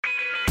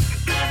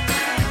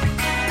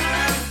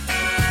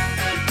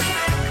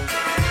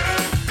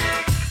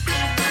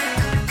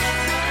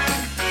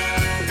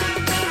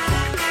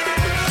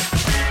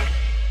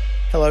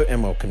Hello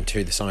and welcome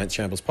to the Science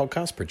Shambles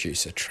podcast.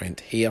 Producer Trent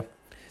here.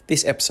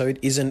 This episode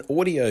is an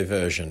audio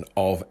version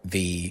of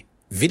the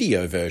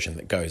video version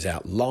that goes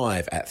out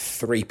live at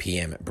 3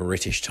 p.m.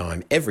 British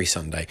time every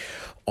Sunday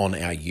on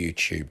our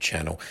YouTube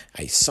channel.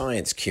 A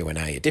science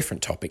Q&A, a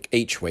different topic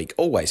each week,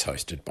 always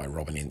hosted by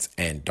Robin Ince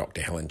and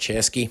Dr. Helen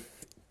Czerski.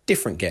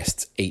 Different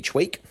guests each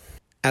week.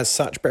 As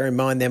such, bear in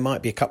mind there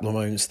might be a couple of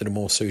moments that are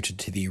more suited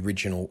to the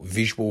original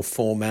visual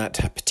format,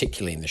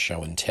 particularly in the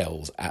show and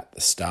tells at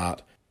the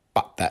start.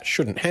 But that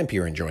shouldn't hamper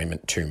your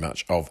enjoyment too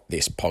much of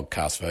this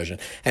podcast version.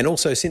 And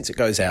also, since it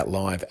goes out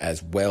live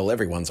as well,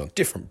 everyone's on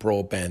different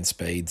broadband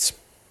speeds,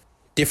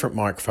 different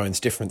microphones,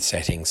 different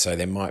settings, so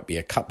there might be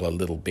a couple of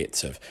little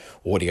bits of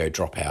audio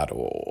dropout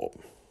or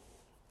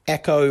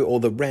echo or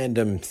the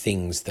random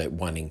things that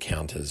one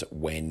encounters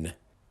when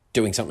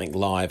doing something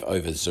live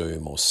over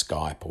Zoom or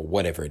Skype or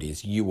whatever it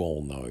is. You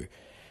all know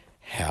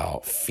how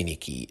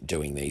finicky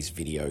doing these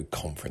video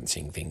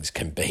conferencing things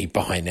can be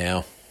by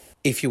now.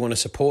 If you want to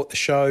support the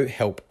show,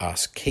 help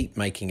us keep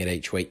making it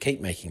each week,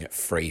 keep making it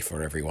free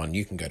for everyone,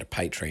 you can go to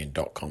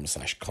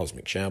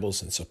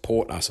patreon.com/cosmicshambles and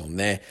support us on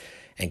there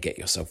and get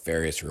yourself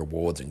various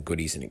rewards and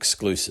goodies and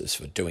exclusives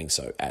for doing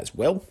so as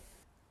well.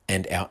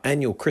 And our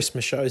annual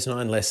Christmas shows,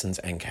 9 Lessons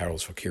and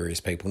Carols for Curious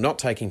People, not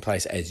taking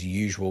place as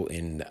usual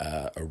in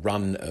a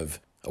run of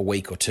a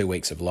week or 2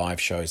 weeks of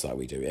live shows like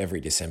we do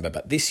every December.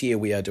 But this year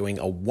we are doing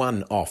a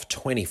one-off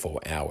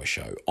 24-hour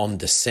show on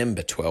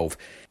December 12th.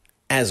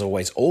 As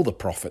always, all the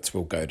profits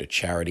will go to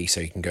charity,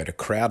 so you can go to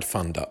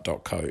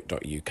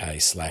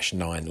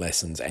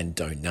crowdfund.co.uk/9lessons and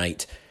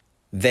donate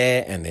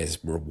there, and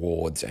there's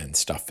rewards and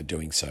stuff for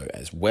doing so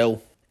as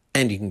well.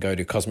 And you can go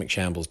to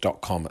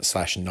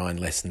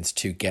cosmicshambles.com/9lessons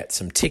to get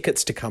some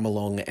tickets to come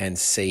along and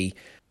see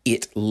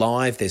it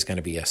live. There's going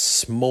to be a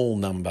small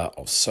number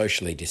of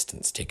socially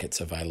distanced tickets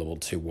available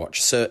to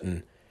watch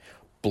certain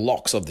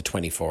blocks of the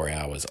 24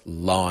 hours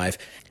live,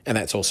 and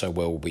that's also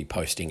where we'll be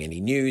posting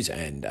any news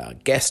and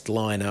guest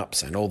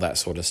lineups and all that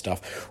sort of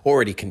stuff.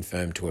 Already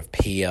confirmed to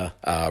appear.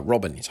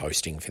 Robin is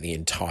hosting for the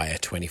entire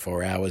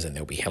 24 hours, and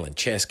there'll be Helen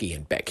Czerski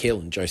and Beck Hill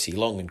and Josie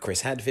Long and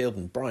Chris Hadfield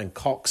and Brian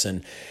Cox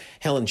and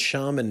Helen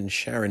Sharman and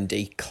Sharon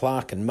D.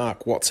 Clark and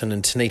Mark Watson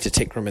and Tanita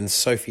Tickram and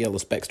Sophie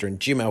Ellis-Bextor and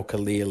Jim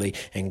Al-Khalili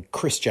and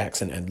Chris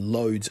Jackson and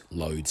loads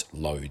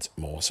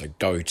more. So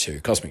go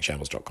to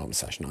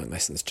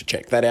cosmicshambles.com/9lessons to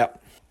check that out.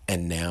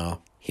 And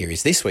now, here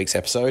is this week's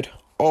episode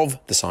of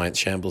the Science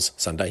Shambles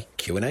Sunday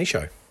Q&A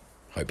show.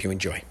 Hope you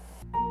enjoy.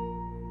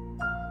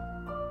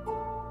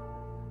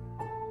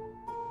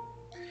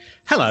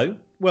 Hello,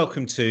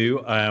 welcome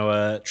to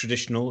our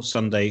traditional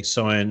Sunday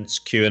Science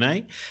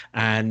Q&A.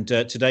 And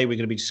today we're going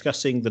to be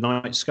discussing the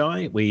night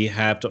sky. We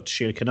have Dr.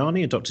 Sheila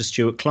Kanani and Dr.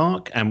 Stuart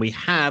Clark, and we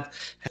have,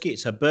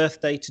 it's her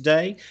birthday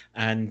today,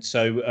 and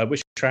so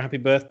wish her a happy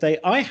birthday.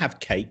 I have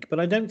cake, but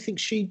I don't think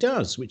she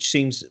does, which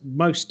seems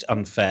most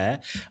unfair.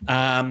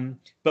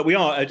 But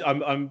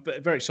I'm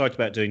very excited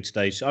about doing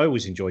today. So I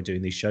always enjoy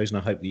doing these shows, and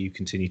I hope that you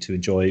continue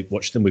to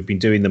watch them. We've been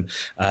doing them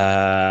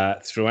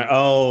throughout.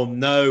 Oh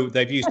no,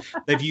 they've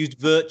used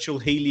virtual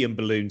helium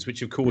balloons,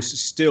 which of course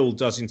still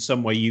does in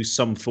some way use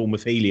some form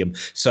of helium.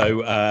 So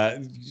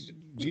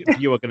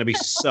you are going to be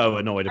so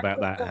annoyed about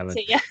that, Helen.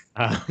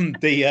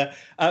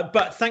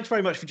 But thanks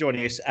very much for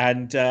joining us,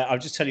 and I'll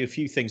just tell you a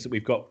few things that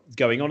we've got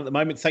going on at the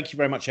moment. Thank you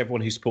very much, everyone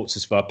who supports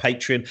us via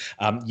Patreon.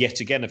 Yet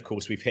again, of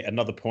course, we've hit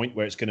another point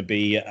where it's going to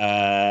be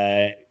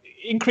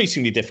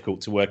increasingly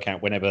difficult to work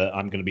out whenever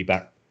I'm going to be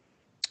back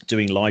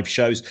doing live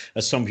shows.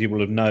 As some people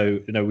will know,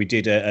 we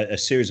did a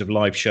series of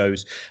live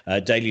shows,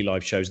 daily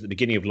live shows at the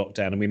beginning of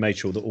lockdown, and we made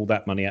sure that all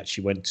that money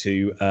actually went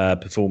to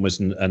performers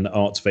and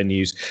arts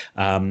venues.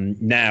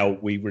 Now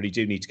we really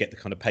do need to get the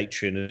kind of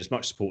Patreon as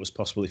much support as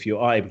possible. If you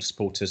are able to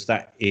support us,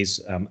 that is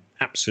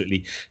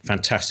absolutely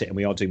fantastic, and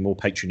we are doing more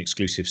Patreon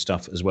exclusive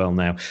stuff as well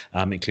now,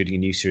 including a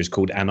new series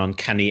called An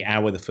Uncanny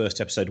Hour. The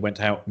first episode went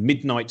out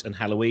midnight and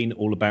Halloween,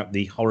 all about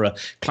the horror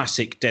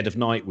classic Dead of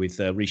Night with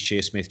Reece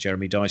Shearsmith,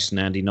 Jeremy Dyson,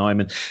 Andy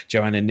Nyman,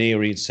 Joanna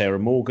Neary and Sarah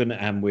Morgan,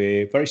 and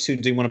we're very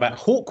soon doing one about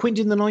Hawkwind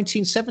in the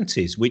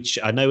 1970s, which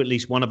I know at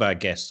least one of our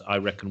guests I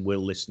reckon will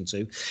listen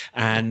to,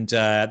 and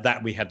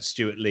that we had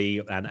Stuart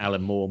Lee and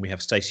Alan Moore, and we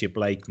have Stacey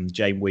Blake and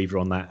Jane Weaver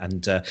on that,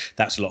 and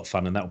that's a lot of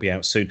fun, and that'll be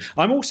out soon.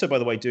 I'm also, by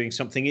the way, doing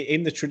something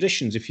in the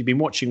traditions. If you've been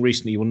watching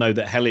recently, you will know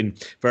that Helen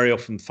very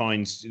often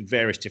finds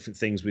various different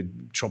things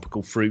with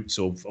tropical fruits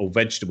or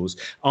vegetables.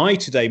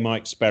 Today, my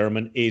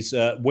experiment is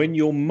when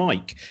your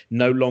mic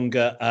no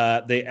longer,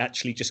 they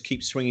actually just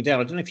keep swinging down.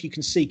 I don't know if you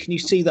can see. Can you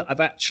see that I've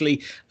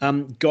actually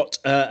got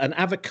an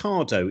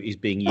avocado is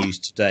being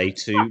used today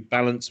to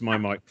balance my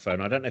microphone?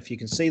 I don't know if you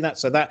can see that.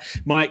 So that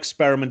my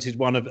experiment is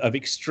one of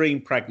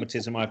extreme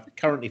pragmatism. I've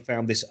currently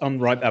found this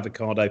unripe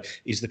avocado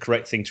is the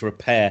correct thing to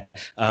repair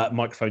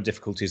microphone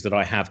difficulties that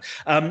I have.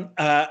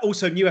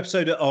 Also, a new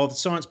episode of the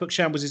Science Book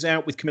Shambles is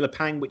out with Camilla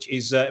Pang, which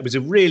is it was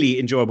a really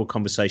enjoyable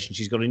conversation.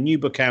 She's got a new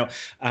book out,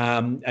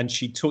 and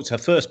she talks her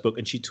first book,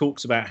 and she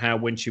talks about how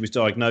when she was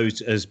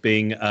diagnosed as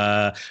being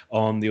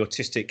on the autistic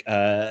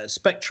autistic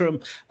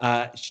spectrum,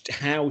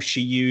 how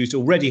she used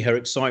already her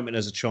excitement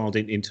as a child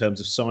in terms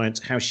of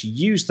science, how she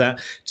used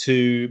that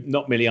to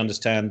not merely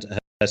understand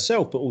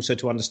herself, but also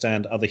to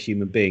understand other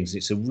human beings.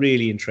 It's a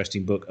really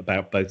interesting book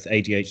about both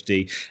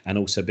ADHD and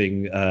also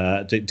being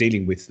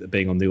dealing with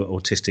being on the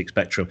autistic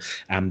spectrum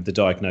and the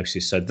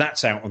diagnosis. So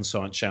that's out on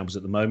Science Shambles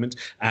at the moment.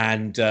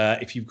 And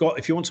if you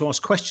want to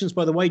ask questions,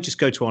 by the way, just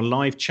go to our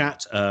live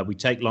chat. We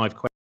take live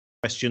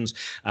questions,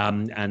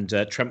 and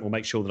Trent will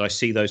make sure that I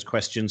see those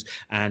questions,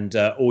 and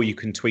or you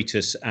can tweet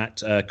us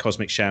at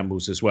Cosmic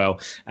Shambles as well.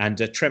 And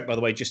Trent, by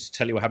the way, just to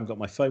tell you, I haven't got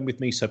my phone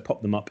with me, so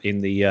pop them up in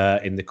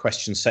the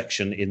question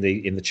section in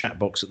the chat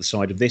box at the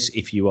side of this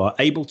if you are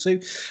able to.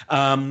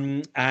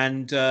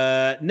 And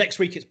next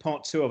week it's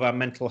part 2 of our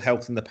mental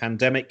health and the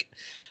pandemic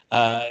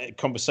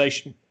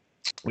conversation.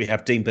 We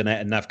have Dean Burnett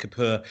and Nav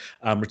Kapoor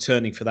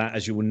returning for that.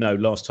 As you will know,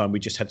 last time we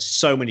just had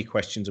so many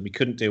questions and we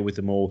couldn't deal with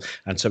them all.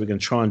 And so we're going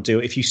to try and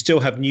if you still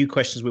have new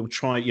questions, we'll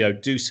try,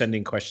 do send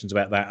in questions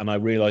about that. And I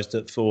realised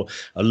that for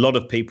a lot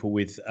of people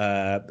with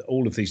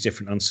all of these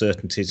different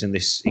uncertainties and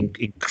this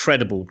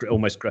incredible,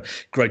 almost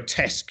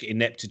grotesque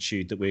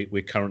ineptitude that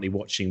we're currently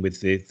watching with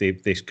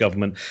this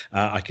government,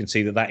 I can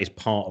see that is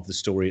part of the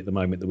story at the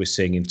moment that we're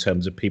seeing in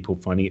terms of people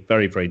finding it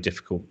very, very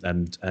difficult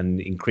and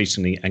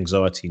increasingly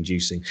anxiety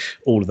inducing,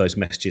 all of those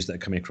messages that are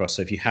coming across.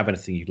 So if you have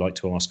anything you'd like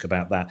to ask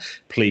about that,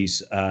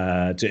 please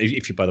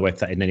if you, by the way, if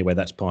that in any way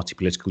that's party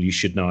political, you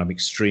should know I'm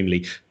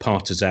extremely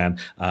partisan.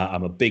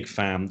 I'm a big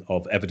fan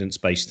of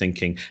evidence-based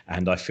thinking,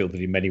 and I feel that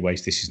in many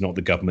ways this is not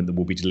the government that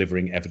will be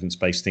delivering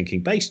evidence-based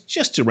thinking based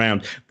just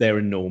around their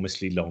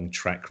enormously long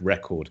track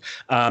record.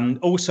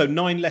 Also,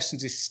 9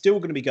 Lessons is still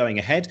going to be going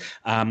ahead,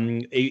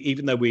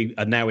 even though we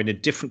are now in a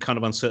different kind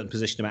of uncertain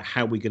position about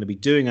how we're going to be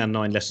doing our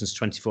 9 Lessons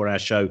 24-hour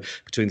show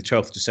between the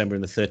 12th of December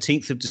and the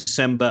 13th of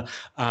December.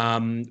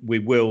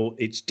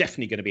 It's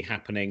definitely going to be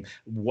happening.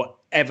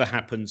 Whatever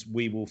happens,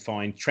 we will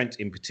find Trent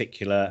in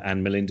particular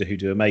and Melinda, who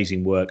do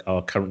amazing work,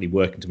 are currently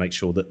working to make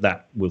sure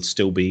that will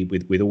still be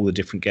with all the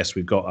different guests.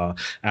 We've got our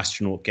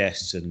astronaut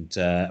guests, and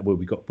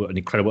we've got an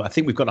incredible, I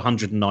think we've got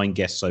 109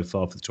 guests so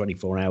far for the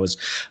 24 hours,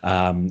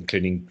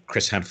 including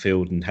Chris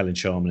Hadfield and Helen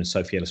Sharman and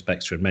Sophie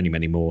Ellis-Bextor and many,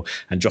 many more.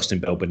 And Jocelyn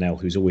Bell-Burnell,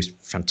 who's always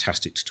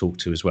fantastic to talk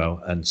to as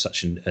well, and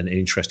such an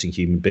interesting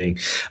human being.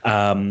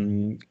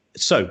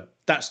 So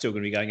that's still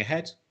going to be going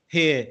ahead.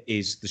 Here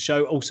is the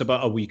show. Also,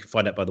 you can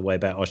find out, by the way,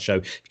 about our show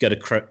if you go to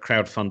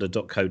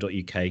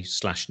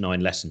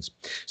crowdfunder.co.uk/9lessons.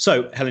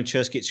 So, Helen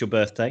Czerski, it's your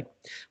birthday.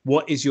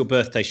 What is your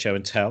birthday show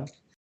and tell?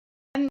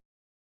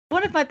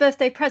 One of my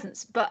birthday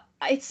presents, but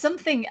it's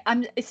something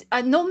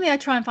normally I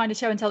try and find a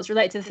show and tell that's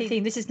related to the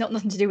theme. This is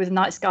nothing to do with The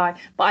Night Sky,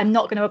 but I'm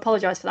not going to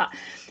apologise for that.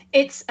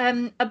 It's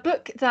a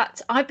book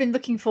that I've been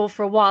looking for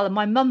a while, and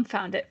my mum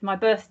found it for my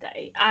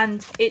birthday,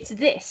 and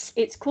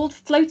it's called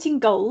Floating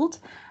Gold.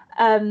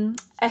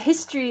 A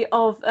history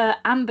of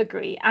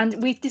ambergris,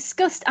 and we've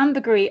discussed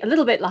ambergris a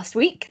little bit last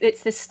week.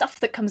 It's this stuff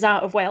that comes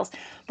out of whales,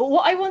 but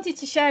what I wanted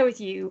to share with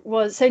you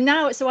was so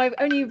I've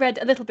only read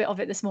a little bit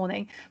of it this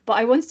morning, but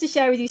I wanted to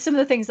share with you some of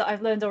the things that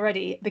I've learned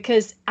already,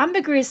 because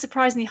ambergris is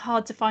surprisingly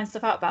hard to find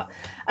stuff out about.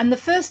 And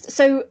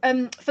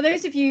for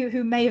those of you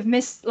who may have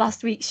missed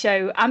last week's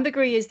show,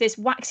 ambergris is this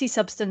waxy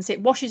substance.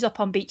 It washes up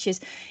on beaches.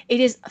 It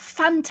is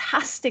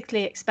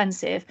fantastically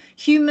expensive.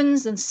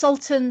 Humans and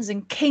sultans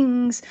and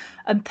kings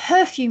and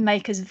perfume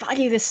makers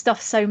value this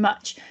stuff so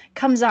much.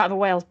 Comes out of a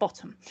whale's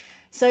bottom.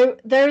 So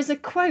there is a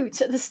quote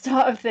at the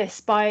start of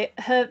this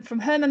from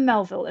Herman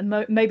Melville in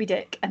Moby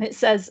Dick, and it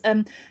says,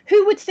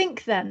 "Who would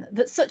think then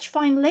that such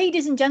fine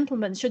ladies and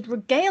gentlemen should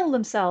regale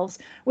themselves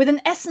with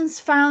an essence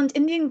found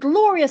in the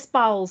inglorious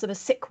bowels of a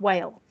sick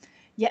whale?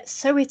 Yet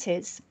so it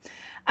is."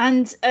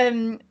 And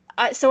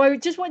so I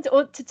just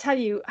wanted to tell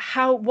you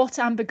what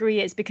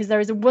ambergris is, because there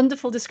is a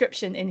wonderful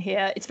description in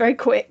here. It's very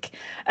quick.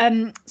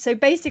 So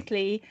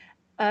basically,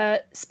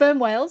 sperm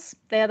whales,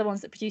 they are the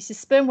ones that produce this.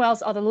 Sperm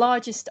whales are the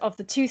largest of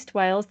the toothed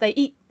whales. They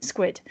eat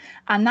squid,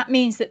 and that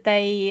means that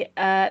they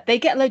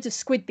get loads of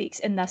squid beaks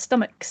in their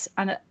stomachs,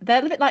 and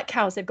they're a bit like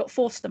cows. They've got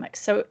 4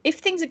 stomachs. So if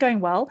things are going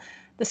well,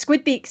 the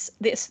squid beaks,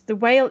 the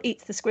whale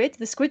eats the squid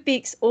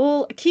beaks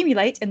all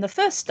accumulate in the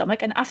first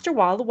stomach, and after a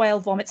while the whale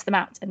vomits them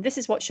out, and this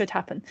is what should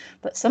happen.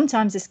 But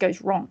sometimes this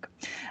goes wrong,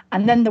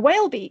 and then the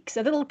whale beaks,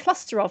 a little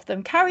cluster of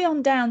them, carry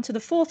on down to the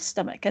 4th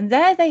stomach, and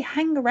there they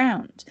hang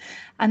around,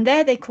 and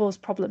there they cause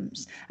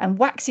problems, and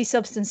waxy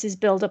substances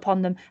build up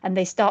on them, and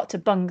they start to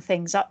bung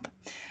things up,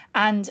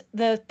 and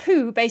the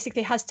poo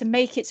basically has to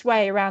make its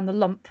way around the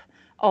lump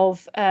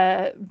of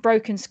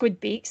broken squid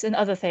beaks and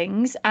other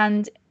things,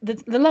 and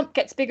the lump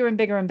gets bigger and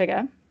bigger and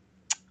bigger,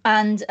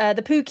 and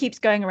the poo keeps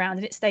going around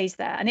and it stays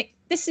there, and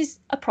this is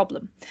a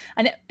problem.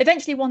 And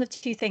eventually one of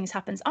 2 things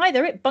happens.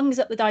 Either it bungs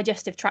up the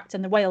digestive tract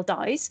and the whale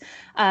dies,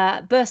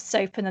 bursts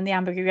open and the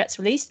ambergris gets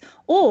released,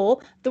 or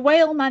the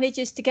whale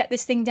manages to get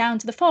this thing down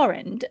to the far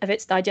end of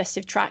its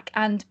digestive tract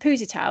and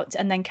poos it out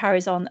and then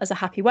carries on as a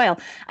happy whale.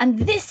 And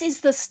this is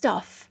the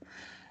stuff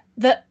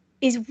that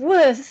is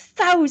worth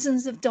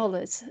thousands of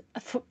dollars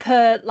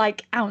per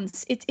like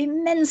ounce. It's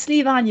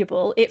immensely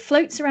valuable. It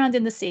floats around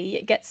in the sea.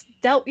 It gets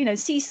dealt,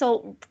 sea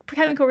salt,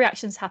 chemical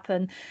reactions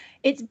happen.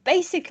 It's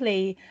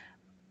basically,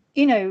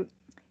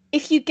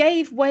 if you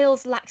gave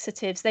whales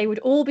laxatives, they would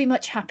all be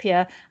much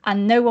happier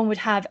and no one would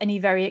have any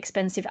very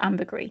expensive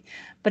ambergris.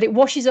 But it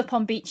washes up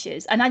on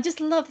beaches. And I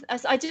just love,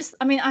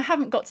 I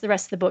haven't got to the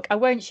rest of the book. I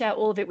won't share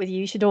all of it with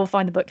you. You should all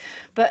find the book.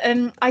 But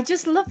I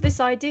just love this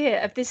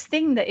idea of this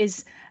thing that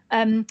is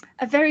a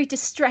very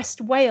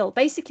distressed whale,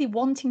 basically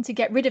wanting to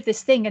get rid of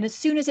this thing. And as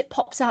soon as it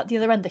pops out the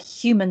other end, the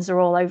humans are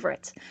all over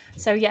it.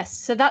 So yes,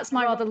 so that's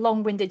my rather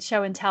long-winded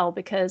show and tell,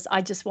 because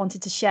I just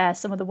wanted to share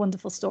some of the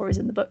wonderful stories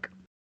in the book.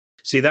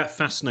 See, that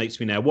fascinates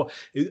me now. What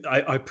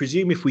I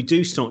presume, if we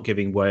do start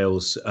giving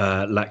whales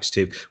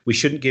laxative, we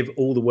shouldn't give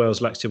all the whales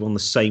laxative on the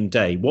same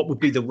day. What would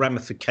be the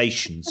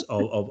ramifications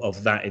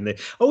of that in there?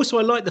 Also,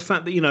 I like the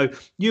fact that,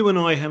 you and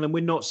I, Helen,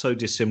 we're not so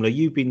dissimilar.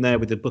 You've been there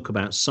with a book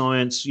about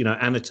science,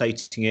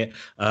 annotating it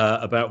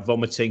about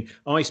vomiting.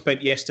 I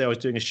spent yesterday, I was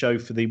doing a show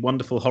for the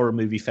wonderful horror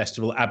movie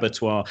festival,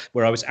 Abattoir,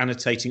 where I was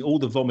annotating all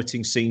the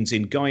vomiting scenes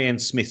in Guy N.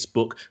 Smith's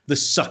book, The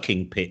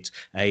Sucking Pit,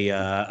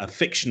 a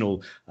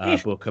fictional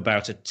book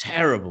about a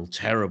terrible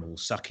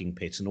sucking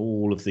pit and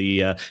all of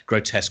the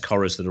grotesque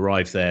horrors that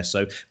arrive there.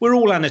 So we're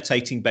all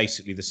annotating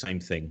basically the same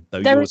thing, though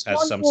yours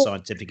has some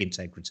scientific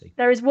integrity.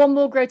 There is one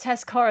more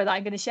grotesque horror that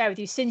I'm going to share with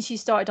you since you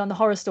started on the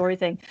horror story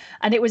thing.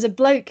 And it was a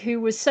bloke who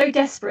was so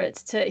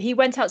desperate he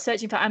went out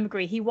searching for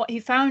ambergris. He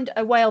found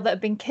a whale that had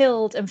been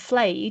killed and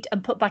flayed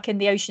and put back in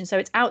the ocean. So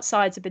its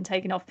outsides had been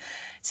taken off.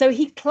 So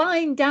he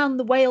climbed down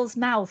the whale's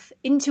mouth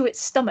into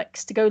its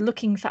stomachs to go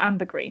looking for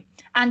ambergris.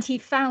 And he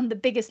found the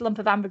biggest lump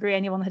of ambergris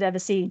anyone had ever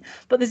seen.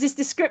 But there's this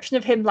description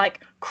of him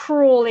like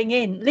crawling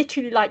in,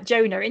 literally like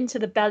Jonah, into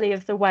the belly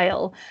of the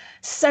whale,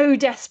 so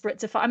desperate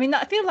to find. I mean,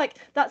 I feel like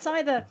that's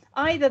either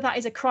that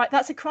is a cry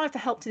for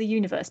help to the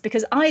universe,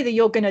 because either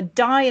you're going to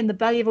die in the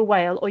belly of a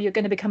whale or you're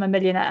going to become a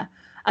millionaire,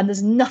 and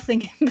there's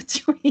nothing in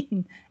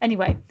between.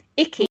 Anyway,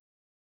 icky.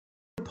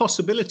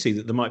 Possibility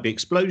that there might be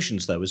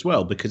explosions though as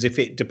well, because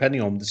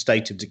depending on the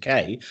state of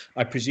decay,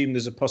 I presume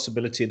there's a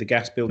possibility of the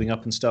gas building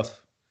up and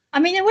stuff. I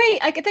mean, in a way,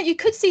 I think you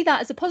could see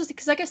that as a positive,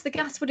 because I guess the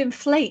gas would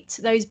inflate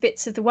those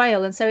bits of the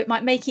whale, and so it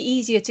might make it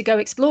easier to go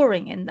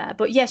exploring in there.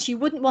 But yes, you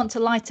wouldn't want to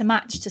light a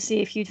match to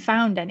see if you'd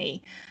found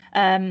any,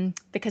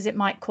 because it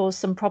might cause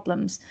some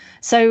problems.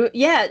 So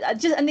yeah,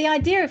 and the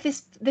idea of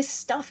this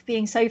stuff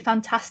being so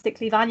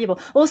fantastically valuable.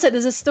 Also,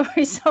 there's a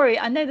story. Sorry,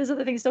 I know there's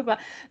other things to talk about.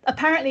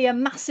 Apparently, a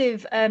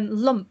massive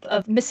lump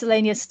of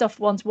miscellaneous stuff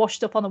once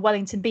washed up on a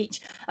Wellington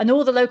beach, and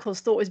all the locals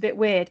thought it was a bit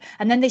weird.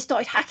 And then they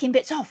started hacking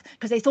bits off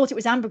because they thought it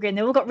was ambergris, and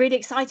they all got really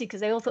excited because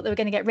they all thought they were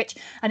going to get rich.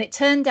 And it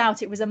turned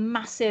out it was a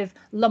massive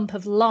lump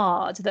of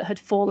lard that had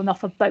fallen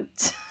off a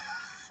boat.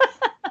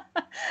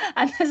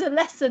 And there's a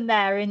lesson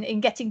there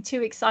in getting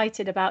too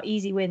excited about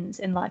easy wins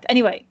in life.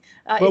 Anyway.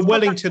 Well,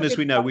 Wellington, as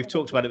we know, we've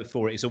talked about it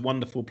before. It's a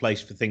wonderful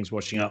place for things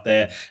washing up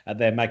there. At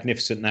their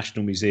magnificent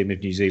National Museum of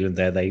New Zealand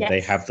there,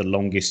 they have the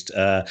longest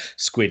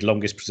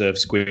preserved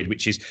squid,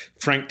 which is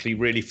frankly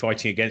really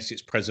fighting against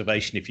its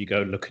preservation. If you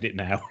go and look at it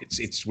now,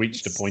 it's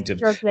reached a point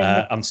of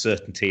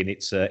uncertainty in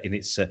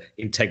its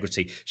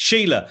integrity.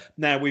 Sheila,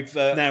 we've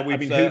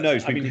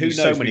given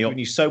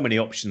you so many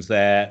options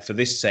there for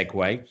this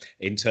segue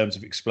in terms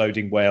of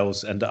exploding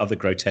whales and other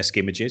grotesque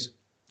images.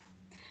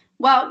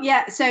 Well,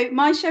 yeah, so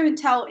my show and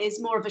tell is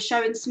more of a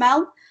show and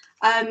smell.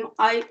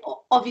 I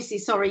obviously,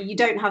 sorry, you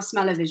don't have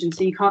smell-o-vision,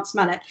 so you can't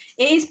smell it.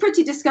 It is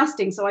pretty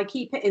disgusting, so I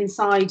keep it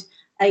inside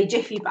a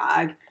jiffy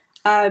bag.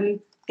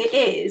 It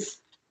is,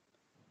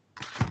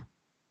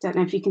 don't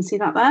know if you can see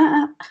that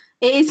there.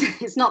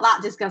 It's not that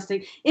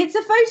disgusting. It's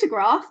a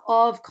photograph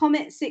of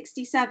Comet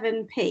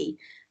 67P.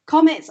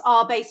 Comets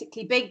are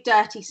basically big,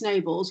 dirty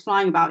snowballs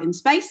flying about in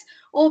space,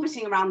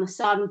 orbiting around the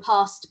sun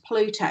past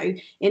Pluto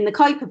in the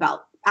Kuiper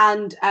Belt.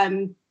 And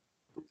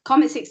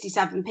Comet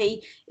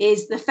 67P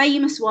is the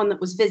famous one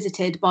that was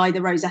visited by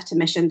the Rosetta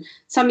mission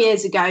some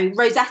years ago.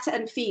 Rosetta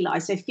and Philae.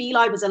 So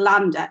Philae was a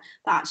lander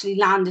that actually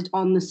landed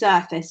on the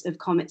surface of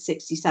Comet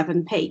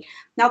 67P.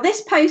 Now,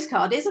 this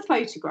postcard is a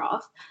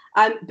photograph,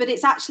 but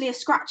it's actually a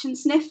scratch and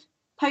sniff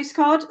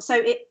postcard. So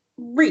it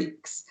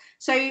reeks.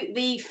 So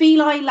the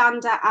Philae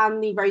lander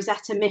and the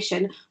Rosetta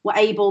mission were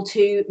able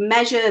to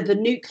measure the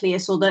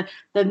nucleus, or the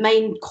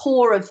main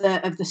core of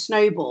the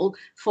snowball,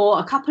 for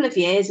a couple of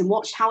years, and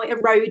watched how it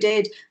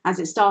eroded as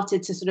it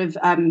started to sort of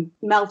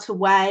melt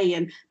away,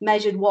 and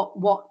measured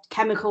what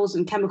chemicals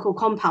and chemical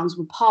compounds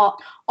were part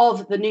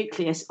of the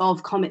nucleus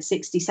of Comet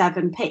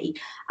 67P.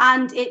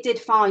 And it did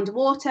find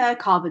water,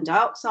 carbon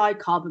dioxide,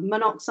 carbon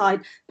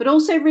monoxide, but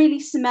also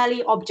really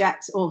smelly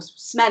objects or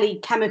smelly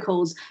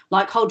chemicals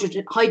like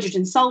hydrogen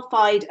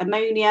sulfide,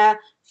 ammonia,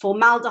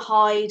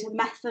 formaldehyde,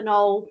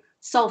 methanol,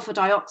 sulfur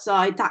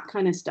dioxide, that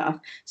kind of stuff.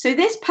 So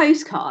this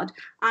postcard,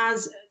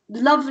 as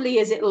lovely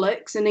as it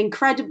looks, and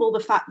incredible the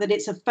fact that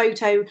it's a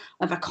photo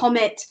of a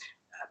comet,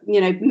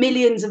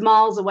 millions of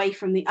miles away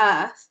from the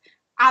Earth,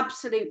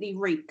 absolutely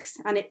reeks.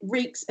 And it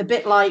reeks a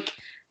bit like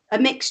a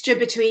mixture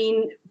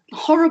between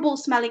horrible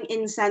smelling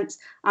incense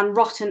and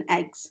rotten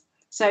eggs.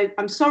 So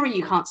I'm sorry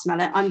you can't smell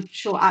it. I'm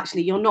sure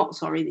actually you're not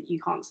sorry that you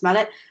can't smell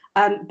it.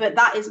 But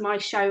that is my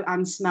show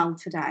and smell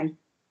today.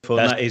 And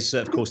that is,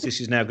 of course,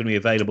 this is now going to be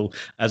available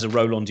as a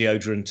roll-on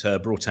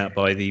deodorant brought out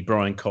by the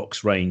Brian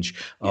Cox range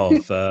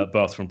of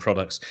bathroom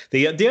products.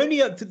 The only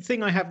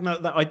thing I have now,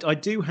 that I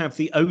do have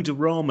the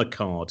Odorama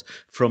card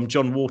from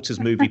John Waters'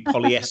 movie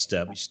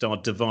Polyester, which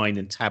starred Divine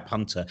and Tab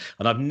Hunter,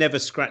 and I've never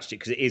scratched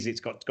it because it's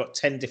got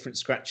 10 different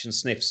scratch and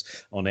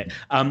sniffs on it.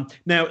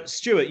 Now,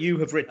 Stuart, you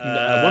have written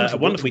a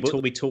wonderful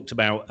book. We talked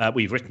about.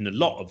 We've written a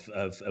lot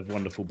of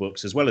wonderful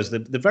books, as well as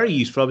the very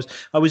useful.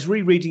 I was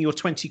rereading your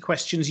 20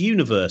 Questions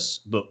Universe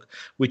book,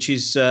 which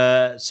is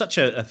such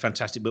a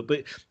fantastic book.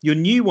 But your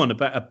new one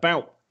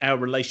about our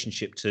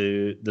relationship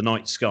to the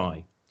night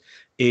sky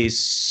is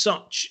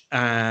such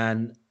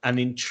an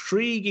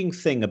intriguing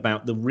thing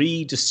about the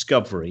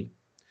rediscovery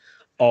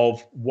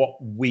of what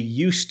we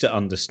used to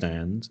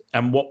understand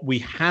and what we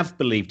have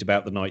believed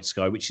about the night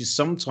sky, which is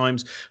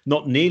sometimes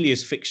not nearly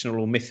as fictional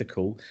or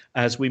mythical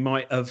as we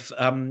might have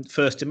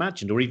first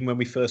imagined, or even when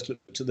we first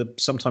looked at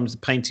sometimes the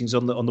paintings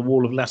on the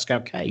wall of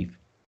Lascaux Cave.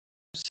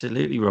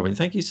 Absolutely, Robin.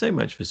 Thank you so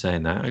much for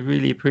saying that. I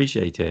really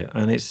appreciate it.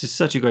 And it's just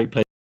such a great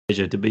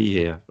pleasure to be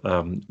here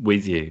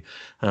with you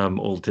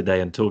all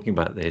today and talking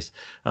about this.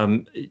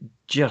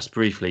 Just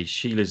briefly,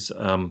 Sheila's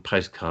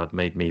postcard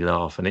made me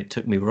laugh, and it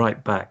took me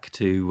right back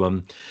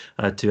to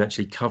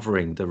actually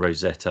covering the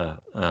Rosetta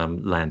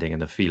landing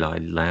and the Philae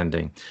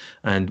landing.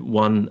 And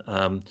one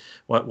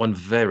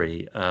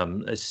very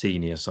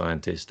senior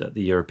scientist at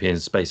the European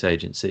Space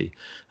Agency,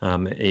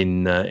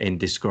 in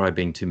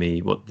describing to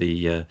me what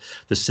the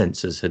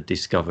sensors had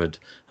discovered,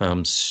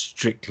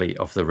 strictly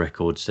off the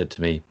record, said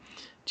to me,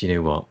 "Do you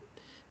know what?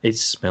 It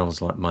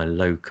smells like my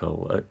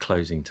local at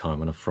closing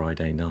time on a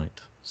Friday night."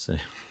 So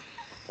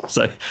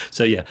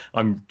yeah,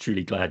 I'm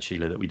truly glad,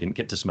 Sheila, that we didn't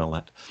get to smell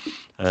that.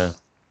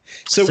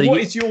 So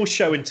what is your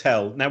show and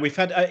tell? Now we've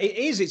had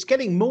it's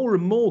getting more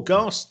and more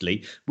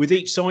ghastly with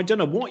each. So I don't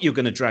know what you're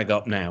going to drag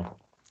up now.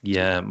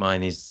 Yeah,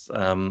 mine's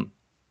a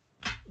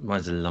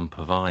lump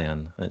of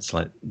iron. It's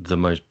like the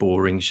most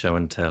boring show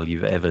and tell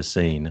you've ever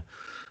seen,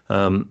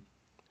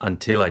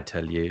 until I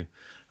tell you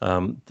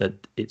that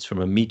it's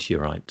from a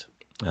meteorite.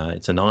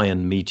 It's an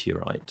iron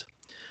meteorite,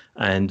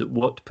 and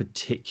what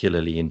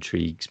particularly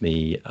intrigues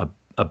me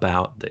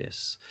about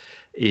this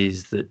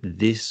is that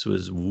this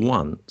was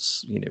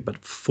once,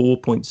 about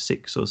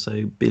 4.6 or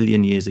so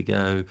billion years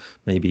ago,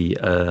 maybe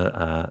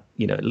a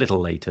little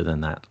later than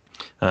that.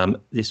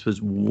 This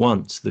was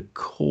once the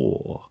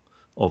core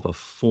of a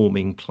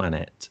forming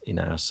planet in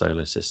our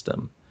solar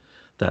system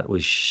that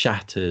was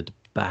shattered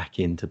back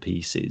into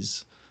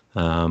pieces,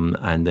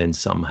 and then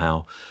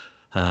somehow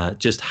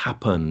just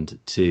happened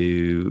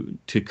to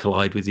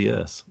collide with the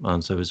Earth,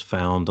 and so was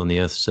found on the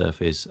Earth's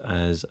surface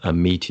as a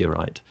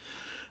meteorite.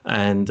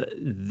 And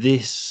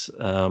this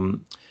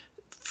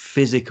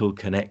physical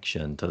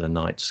connection to the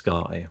night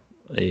sky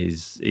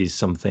is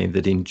something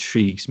that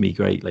intrigues me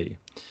greatly.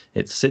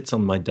 It sits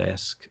on my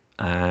desk,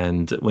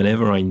 and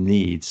whenever I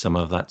need some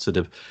of that sort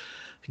of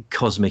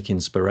cosmic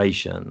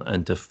inspiration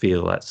and to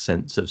feel that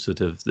sense of sort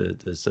of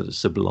the sort of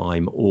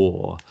sublime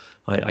awe,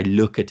 I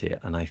look at it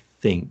and I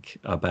think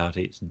about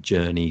its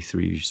journey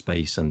through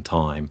space and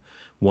time.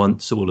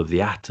 Once all of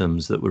the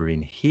atoms that were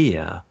in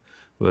here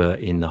were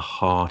in the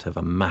heart of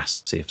a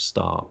massive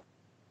star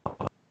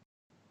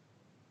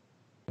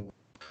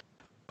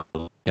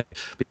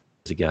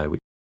ago, which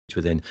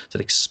were then sort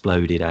of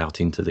exploded out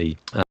into the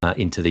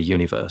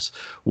universe,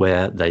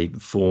 where they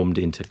formed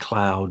into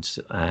clouds,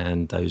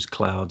 and those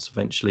clouds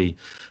eventually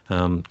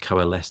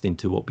coalesced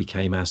into what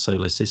became our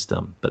solar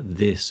system. But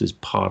this is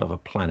part of a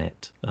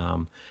planet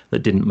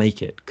that didn't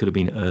make it. Could have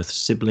been Earth's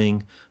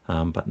sibling,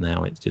 but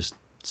now it just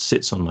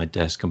sits on my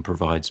desk and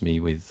provides me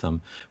with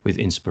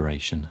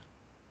inspiration.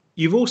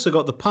 You've also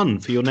got the pun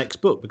for your next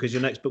book, because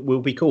your next book will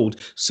be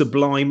called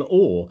Sublime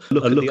Ore.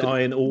 Look at the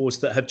iron ores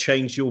that have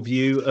changed your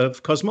view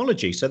of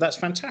cosmology. So that's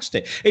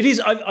fantastic. It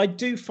is. I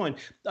do find,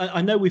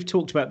 I know we've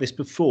talked about this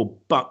before,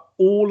 but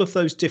all of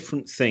those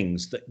different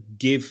things that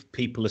give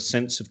people a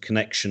sense of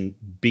connection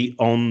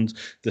beyond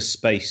the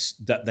space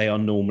that they are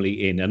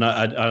normally in. And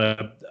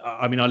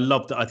I mean, I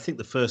loved it. I think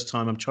the first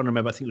time, I'm trying to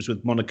remember, I think it was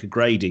with Monica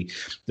Grady,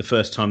 the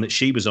first time that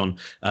she was on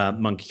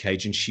Monkey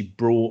Cage, and she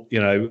brought,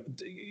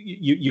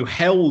 you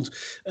held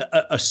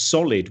a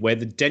solid where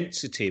the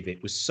density of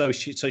it was so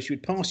she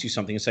would pass you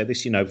something and say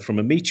this, from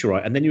a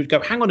meteorite, and then you would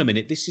go, hang on a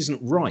minute, this isn't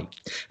right.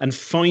 And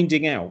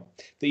finding out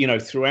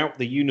that, throughout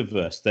the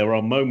universe, there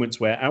are moments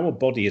where our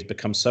body has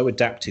become so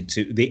adapted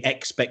to the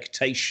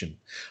expectation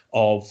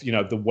of,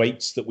 the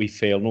weights that we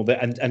feel and all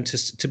that, and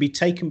to be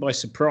taken by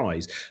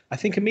surprise, I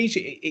think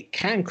immediately it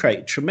can create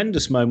a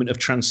tremendous moment of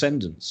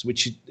transcendence,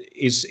 which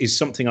is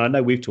something I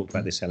know we've talked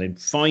about this, Helen,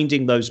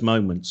 finding those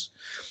moments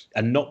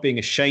and not being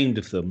ashamed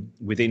of them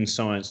within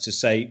science, to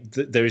say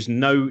that there is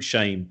no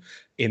shame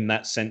in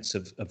that sense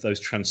of those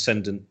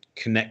transcendent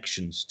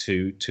connections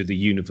to the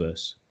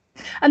universe.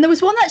 And there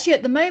was one actually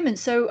at the moment.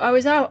 So I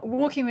was out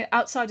walking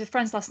outside with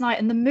friends last night,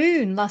 and the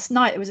moon last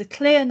night, it was a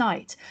clear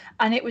night,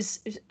 and it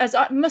was, as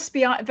it must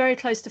be very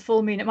close to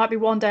full moon. It might be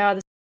one day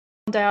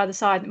either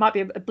side. It might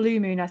be a blue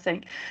moon, I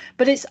think.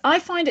 But I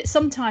find it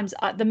sometimes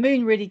the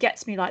moon really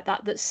gets me like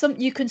that.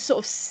 You can sort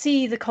of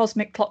see the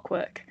cosmic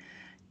clockwork.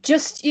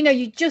 Just,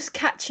 you just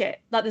catch it,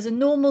 like there's a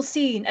normal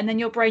scene, and then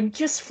your brain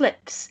just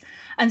flips.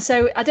 And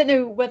so I don't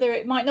know whether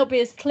it might not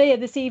be as clear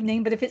this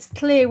evening, but if it's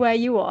clear where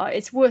you are,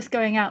 it's worth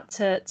going out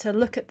to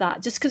look at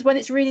that. Just because when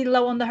it's really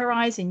low on the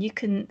horizon,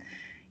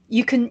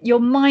 your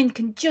mind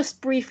can just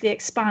briefly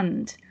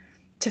expand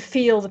to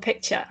feel the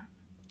picture.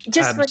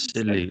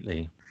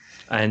 Absolutely.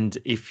 And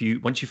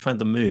once you find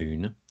the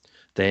moon,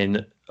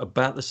 then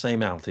about the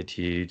same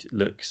altitude,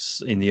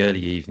 looks in the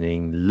early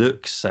evening,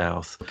 look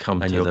south,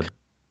 come to the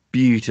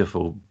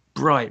beautiful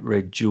bright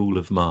red jewel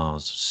of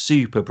Mars,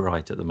 super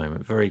bright at the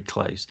moment, very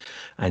close,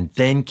 and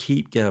then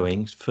keep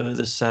going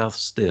further south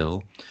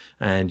still,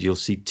 and you'll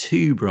see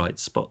two bright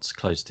spots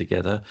close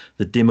together.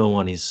 The dimmer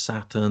one is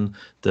Saturn,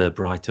 the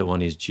brighter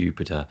one is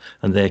Jupiter,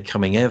 and they're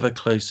coming ever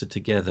closer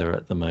together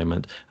at the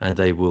moment, and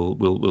they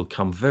will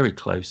come very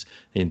close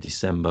in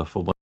December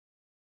for one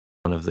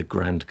of the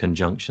grand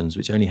conjunctions,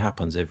 which only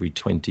happens every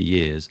 20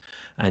 years.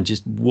 And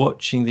just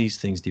watching these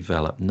things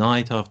develop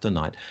night after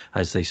night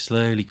as they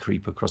slowly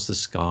creep across the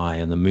sky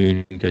and the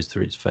moon goes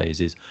through its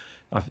phases,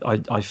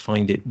 I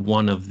find it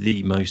one of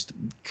the most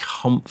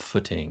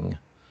comforting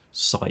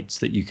sights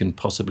that you can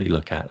possibly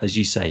look at. As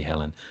you say,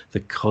 Helen, the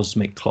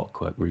cosmic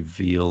clockwork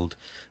revealed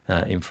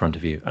in front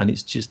of you, and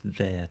it's just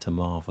there to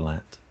marvel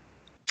at.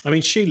 I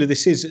mean, Sheila,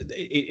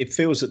 it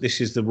feels that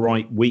this is the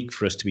right week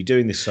for us to be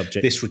doing this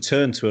subject, this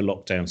return to a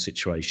lockdown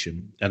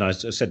situation. And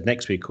as I said,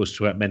 next week, of course,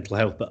 about mental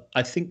health. But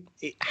I think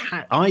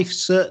I've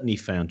certainly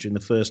found during the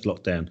first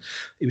lockdown,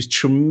 it was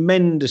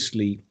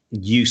tremendously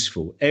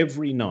useful.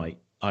 Every night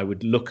I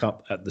would look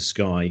up at the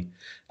sky,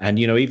 and,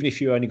 even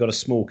if you only got a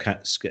small a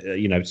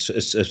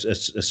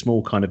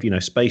small kind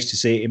of, space to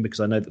see it in, because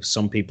I know that for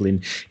some people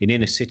in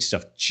inner city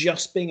stuff,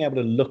 just being able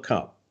to look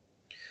up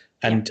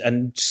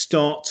and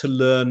start to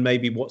learn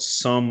maybe what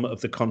some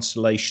of the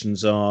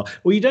constellations are.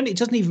 Well, it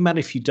doesn't even matter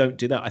if you don't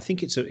do that. I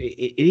think it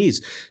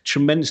is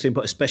tremendously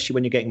important, especially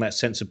when you're getting that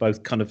sense of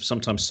both kind of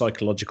sometimes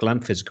psychological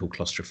and physical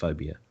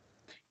claustrophobia.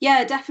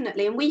 Yeah,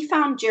 definitely. And we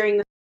found during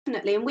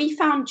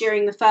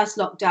the first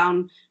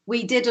lockdown,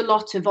 we did a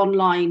lot of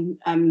online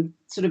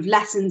sort of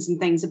lessons and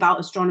things about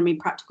astronomy,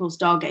 practical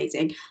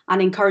stargazing, and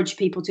encourage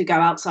people to go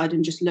outside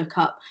and just look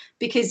up.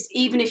 Because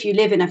even if you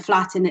live in a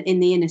flat in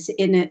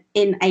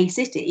a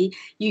city,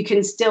 you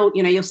can still,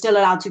 you're still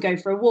allowed to go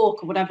for a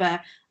walk or whatever.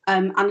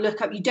 And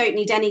look up. You don't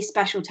need any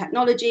special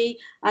technology.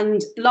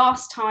 And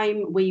last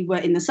time we were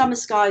in the summer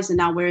skies, and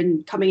now we're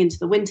coming into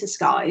the winter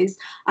skies.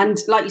 And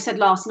like you said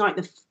last night,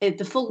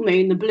 the full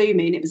moon, the blue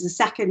moon, it was the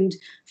second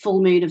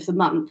full moon of the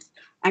month,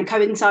 and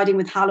coinciding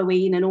with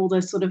Halloween and all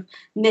the sort of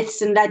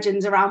myths and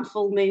legends around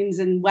full moons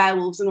and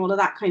werewolves and all of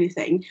that kind of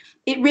thing.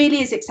 It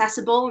really is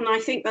accessible. And I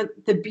think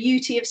that the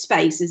beauty of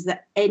space is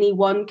that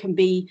anyone can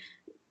be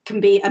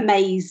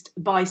amazed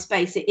by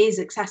space. It is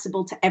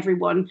accessible to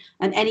everyone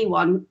and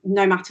anyone,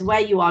 no matter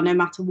where you are, no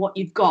matter what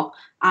you've got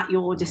at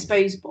your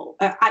disposal.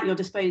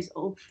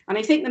 And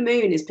I think the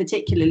moon is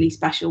particularly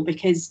special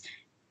because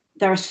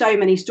there are so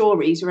many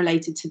stories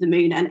related to the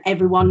moon, and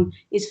everyone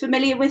is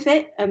familiar with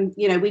it.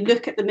 We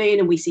look at the moon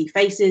and we see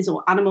faces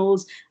or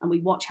animals, and we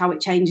watch how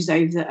it changes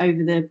over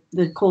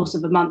the course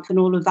of a month and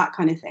all of that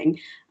kind of thing.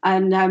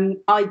 And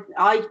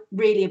I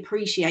really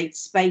appreciate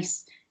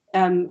space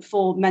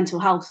for mental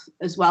health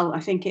as well. I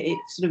think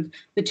it's sort of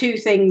the two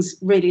things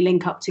really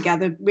link up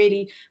together,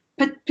 really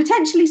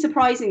potentially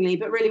surprisingly,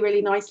 but really,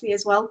 really nicely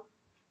as well.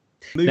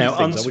 Now,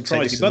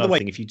 unsurprisingly, by the way,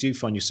 if you do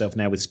find yourself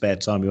now with spare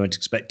time you weren't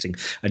expecting,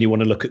 and you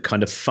want to look at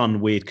kind of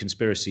fun, weird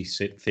conspiracy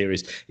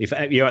theories, if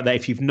you're out there,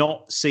 if you've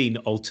not seen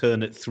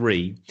Alternate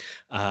 3,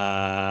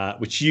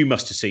 which you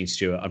must have seen,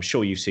 Stuart, I'm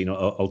sure you've seen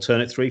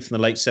Alternate 3 from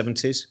the late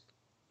 70s.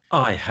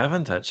 I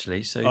haven't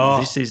actually. So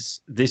this is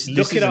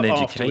an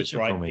education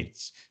for me.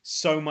 It's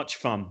so much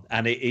fun,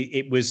 and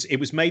it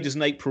was made as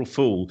an April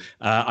Fool.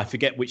 I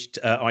forget which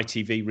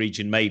ITV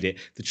region made it.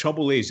 The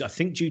trouble is, I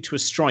think due to a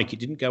strike, it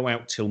didn't go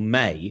out till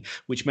May,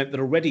 which meant that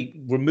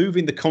already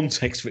removing the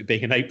context of it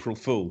being an April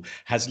Fool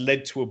has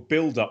led to a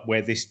build-up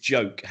where this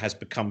joke has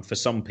become, for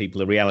some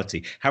people, a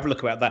reality. Have a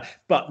look about that.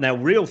 But now,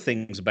 real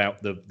things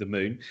about the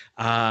moon.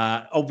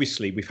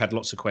 Obviously, we've had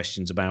lots of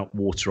questions about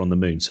water on the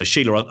moon. So,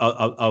 Sheila,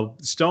 I'll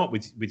start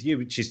with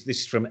you, this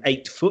is from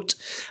 8 Foot,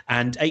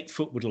 and 8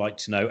 Foot would like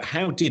to know,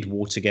 how did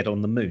water get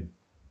on the moon?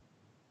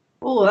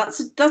 Oh,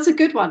 that's a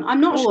good one. I'm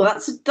not sure.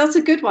 That's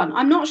a good one.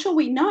 I'm not sure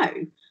we know.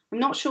 I'm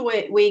not sure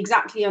we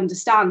exactly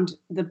understand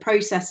the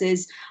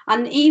processes,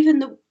 and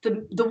even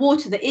the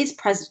water that is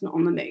present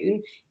on the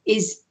moon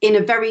is in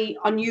a very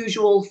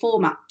unusual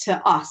format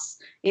to us.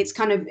 It's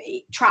kind of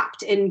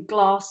trapped in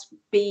glass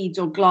beads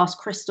or glass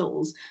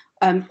crystals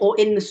or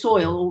in the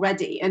soil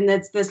already. And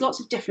there's lots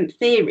of different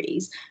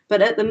theories,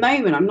 but at the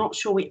moment, I'm not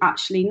sure we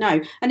actually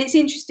know. And it's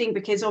interesting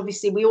because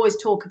obviously we always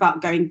talk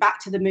about going back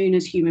to the moon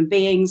as human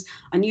beings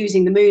and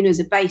using the moon as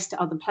a base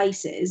to other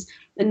places.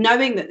 And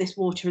knowing that this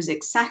water is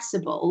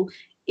accessible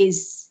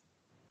is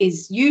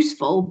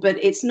useful,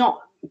 but it's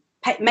not.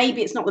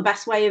 Maybe it's not the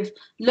best way of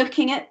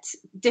looking at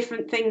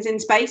different things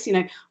in space. You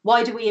know,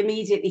 why do we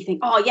immediately think,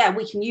 oh yeah,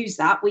 we can use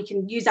that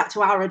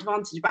to our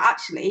advantage? But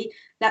actually,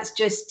 let's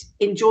just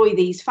enjoy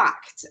these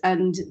facts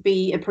and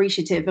be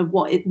appreciative of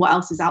what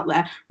else is out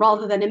there,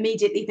 rather than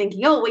immediately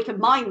thinking, oh, we can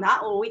mine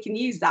that or we can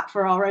use that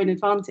for our own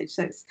advantage.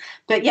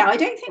 But yeah, I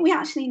don't think we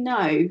actually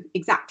know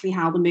exactly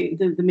how the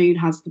moon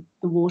has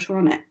the water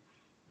on it.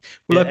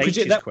 Well, I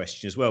presume that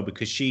question as well,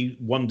 because she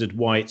wondered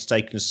why it's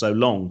taken us so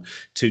long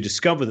to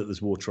discover that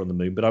there's water on the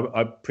moon. But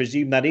I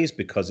presume that is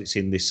because it's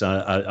in this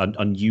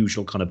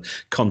unusual kind of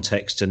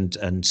context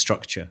and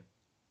structure.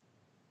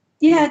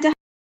 Yeah,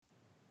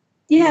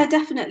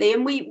 definitely.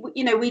 And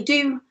we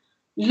do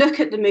look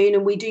at the moon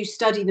and we do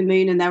study the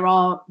moon, and there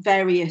are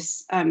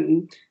various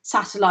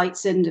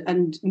satellites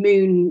and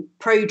moon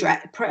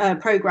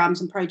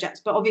programs and projects,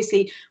 but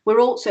obviously we're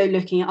also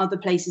looking at other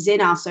places in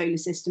our solar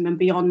system and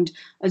beyond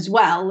as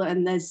well.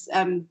 And there's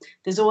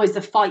always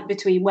the fight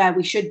between where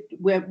we should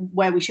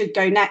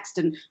go next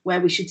and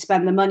where we should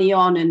spend the money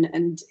on,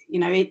 and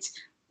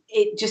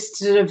it just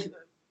sort of,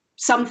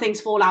 some things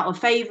fall out of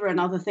favor and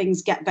other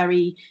things get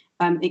very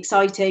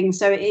exciting.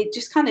 So it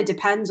just kind of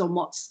depends on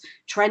what's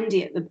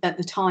trendy at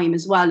the time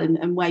as well,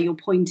 and where you're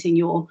pointing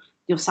your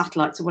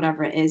satellites or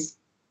whatever it is.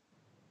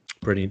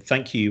 Brilliant.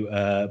 Thank you,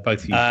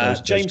 both of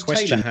you. James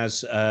Taylor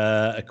has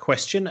a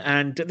question,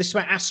 and this is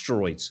about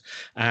asteroids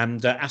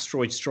and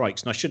asteroid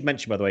strikes. And I should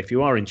mention, by the way, if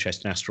you are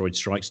interested in asteroid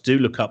strikes, do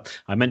look up,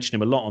 I mention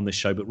him a lot on this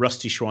show, but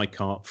Rusty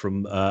Schweikart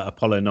from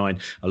Apollo 9,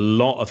 a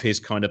lot of his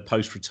kind of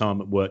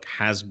post-retirement work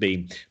has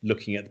been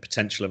looking at the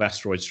potential of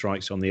asteroid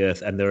strikes on the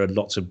Earth. And there are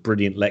lots of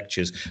brilliant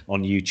lectures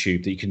on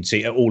YouTube that you can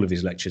see. All of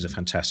his lectures are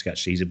fantastic,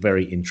 actually. He's a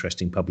very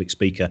interesting public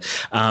speaker.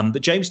 But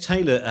James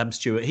Taylor,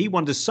 Stuart, he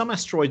wonders, some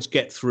asteroids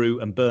get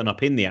through and burn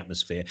up in the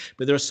atmosphere,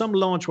 but there are some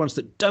large ones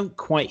that don't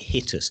quite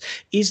hit us.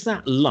 Is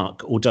that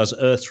luck, or does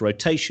Earth's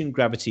rotation,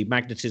 gravity,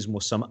 magnetism,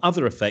 or some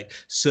other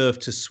effect serve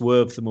to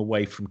swerve them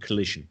away from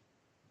collision?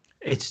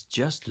 It's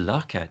just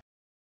luck,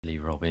 actually,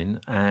 Robin.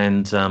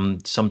 And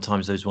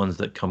sometimes those ones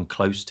that come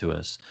close to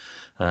us,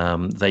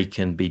 they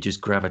can be just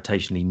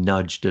gravitationally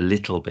nudged a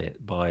little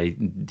bit by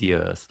the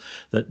Earth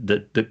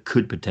that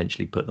could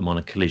potentially put them on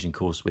a collision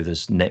course with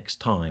us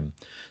next time.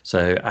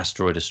 So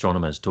asteroid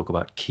astronomers talk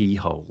about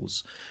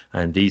keyholes,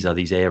 and these are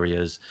these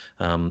areas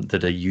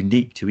that are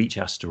unique to each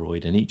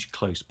asteroid and each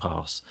close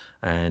pass.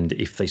 And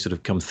if they sort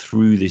of come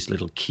through this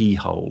little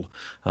keyhole,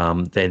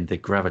 then the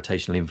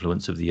gravitational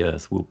influence of the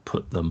Earth will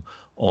put them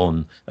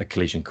on a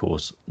collision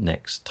course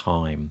next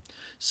time.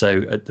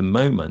 So at the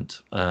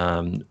moment,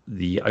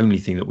 the only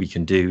thing that we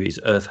can do is,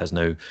 Earth has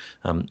no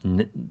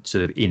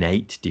sort of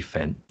innate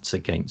defense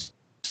against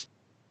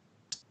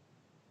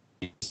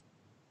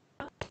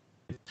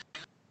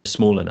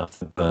small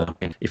enough,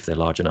 if they're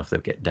large enough, they'll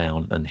get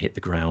down and hit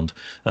the ground.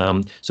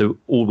 So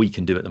all we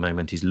can do at the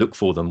moment is look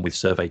for them with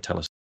survey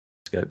telescopes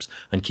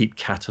and keep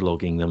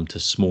cataloguing them to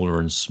smaller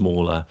and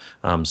smaller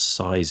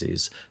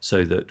sizes,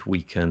 so that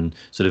we can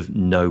sort of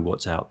know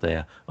what's out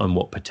there and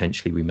what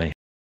potentially we may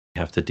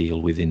have to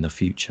deal with in the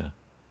future.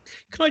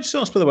 Can I just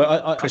ask, by the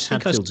way, Chris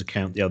Hadfield's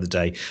account the other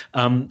day,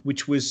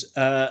 which was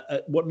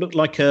what looked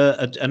like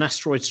an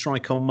asteroid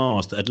strike on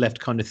Mars that had left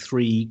kind of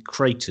 3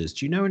 craters.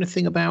 Do you know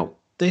anything about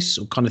this,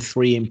 or kind of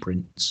 3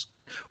 imprints?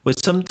 Well,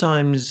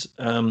 sometimes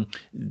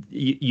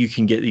you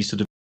can get these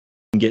sort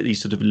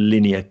of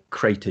linear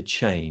crater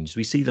chains.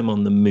 We see them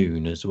on the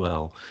moon as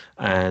well,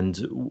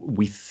 and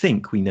we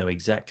think we know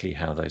exactly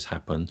how those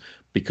happen,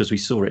 because we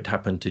saw it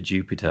happen to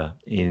Jupiter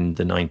in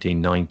the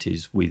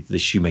 1990s with the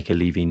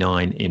Shoemaker-Levy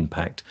 9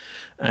 impact.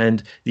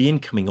 And the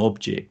incoming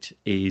object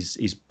is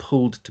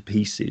pulled to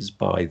pieces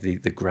by the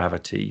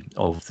gravity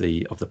of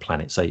the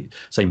planet, say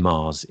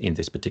Mars in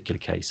this particular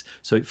case.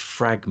 So it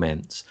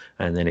fragments,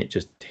 and then it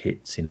just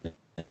hits in.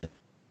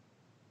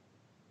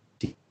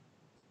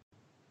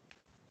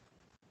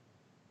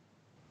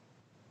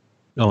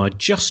 Oh, I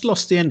just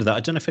lost the end of that. I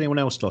don't know if anyone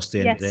else lost the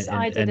end. Yes,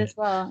 I did as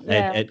well.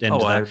 Yeah.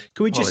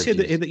 Can we just hear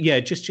that?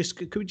 Yeah, just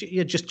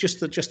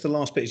the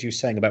last bit as you were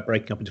saying about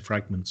breaking up into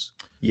fragments.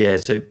 Yeah,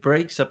 so it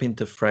breaks up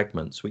into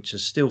fragments, which are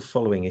still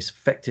following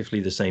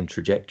effectively the same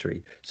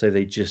trajectory. So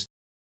they just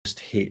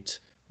hit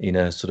in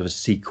a sort of a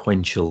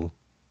sequential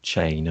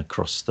chain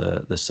across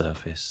the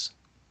surface.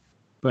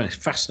 Well, it's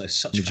fascinating.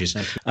 Such images.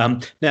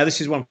 Now,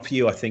 this is one for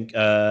you, I think,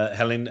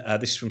 Helen.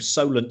 This is from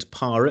Solent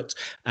Pirate.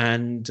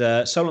 And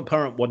Solent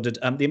Pirate wondered,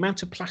 the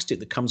amount of plastic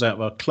that comes out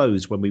of our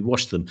clothes when we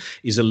wash them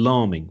is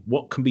alarming.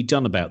 What can be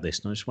done about this?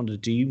 And I just wondered,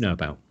 do you know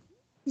about?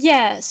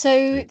 Yeah,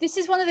 so this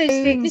is one of those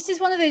things. This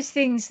is one of those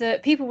things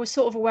that people were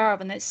sort of aware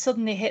of, and it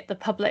suddenly hit the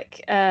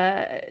public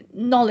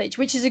knowledge,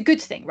 which is a good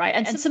thing, right?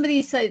 And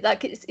somebody say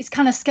like it's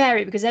kind of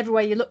scary because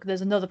everywhere you look, there's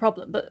another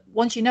problem. But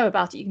once you know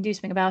about it, you can do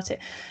something about it.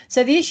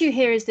 So the issue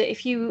here is that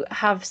if you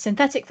have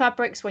synthetic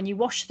fabrics, when you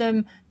wash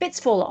them, bits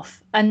fall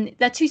off, and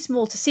they're too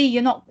small to see.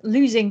 You're not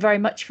losing very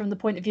much from the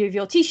point of view of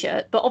your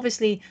t-shirt, but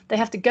obviously they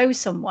have to go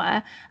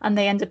somewhere, and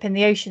they end up in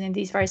the ocean in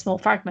these very small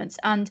fragments.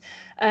 And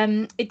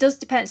it does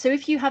depend. So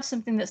if you have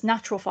something that's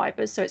natural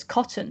fibers, so it's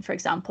cotton, for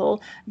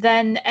example,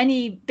 then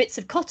any bits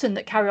of cotton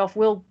that carry off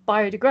will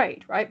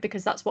biodegrade, right?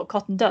 Because that's what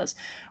cotton does.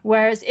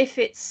 Whereas if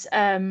it's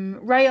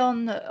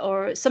rayon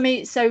or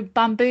something, so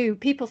bamboo,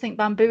 people think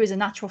bamboo is a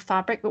natural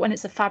fabric, but when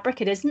it's a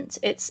fabric, it isn't.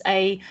 It's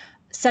a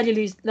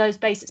cellulose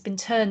base that's been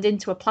turned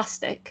into a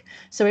plastic,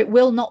 so it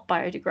will not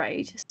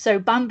biodegrade. So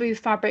bamboo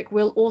fabric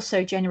will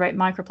also generate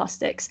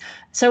microplastics.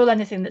 So will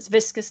anything that's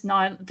viscose,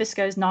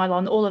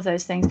 nylon, all of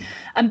those things.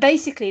 And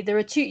basically there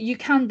are two. You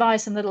can buy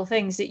some little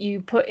things that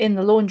you put in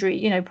the laundry,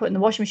 put in the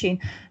washing machine.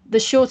 The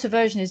shorter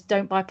version is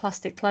don't buy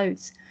plastic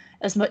clothes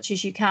as much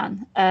as you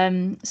can.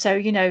 So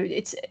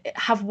it's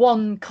have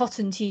one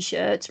cotton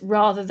t-shirt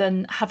rather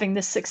than having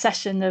this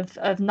succession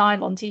of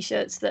nylon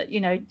t-shirts that you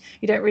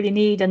don't really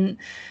need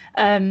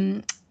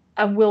and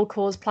will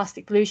cause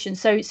plastic pollution.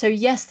 So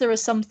yes, there are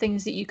some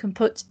things that you can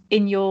put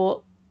in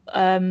your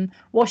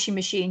washing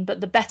machine,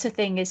 but the better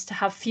thing is to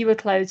have fewer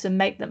clothes and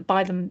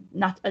buy them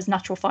as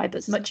natural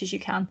fibers as much as you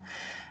can.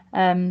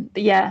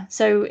 But yeah,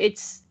 so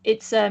it's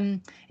a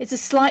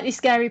slightly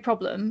scary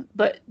problem,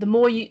 but the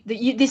more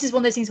this is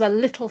one of those things where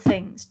little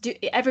things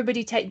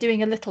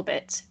doing a little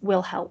bit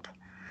will help.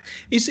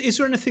 Is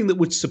there anything that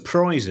would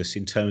surprise us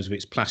in terms of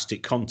its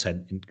plastic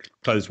content, in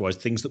clothes-wise,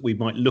 things that we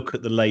might look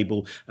at the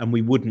label and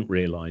we wouldn't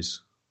realise?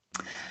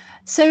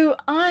 So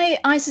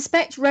I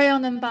suspect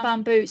rayon and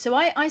bamboo. So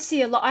I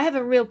see a lot. I have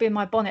a real bee in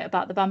my bonnet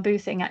about the bamboo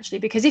thing, actually,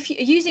 because if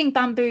you're using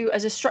bamboo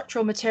as a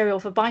structural material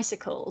for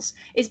bicycles,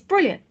 it's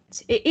brilliant.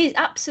 It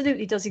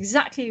absolutely does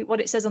exactly what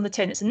it says on the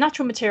tin. It's a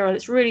natural material.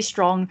 It's really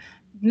strong.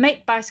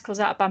 Make bicycles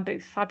out of bamboo.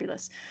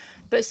 Fabulous.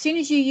 But as soon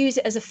as you use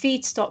it as a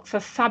feedstock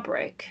for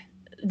fabric,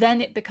 then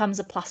it becomes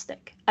a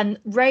plastic. And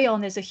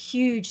rayon is a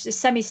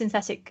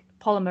semi-synthetic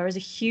polymer is a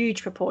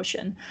huge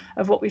proportion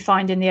of what we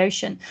find in the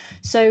ocean.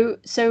 So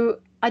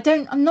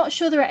I'm not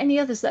sure there are any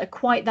others that are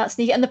quite that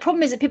sneaky. And the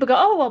problem is that people go,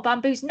 oh, well,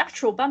 bamboo's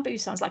natural. Bamboo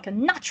sounds like a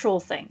natural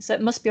thing, so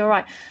it must be all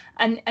right.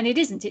 And it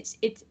isn't.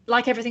 It's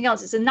like everything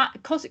else. It's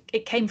because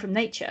it came from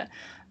nature,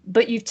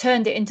 but you've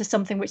turned it into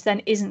something which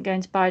then isn't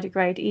going to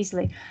biodegrade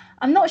easily.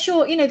 I'm not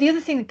sure, the other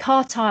thing,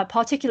 car tire,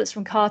 particulates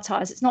from car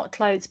tires, it's not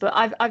clothes, but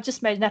I've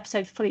just made an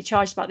episode Fully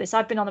Charged about this.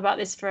 I've been on about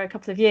this for a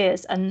couple of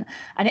years, and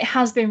it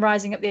has been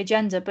rising up the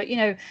agenda. But,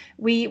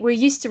 we're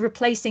used to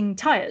replacing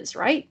tires,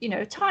 right?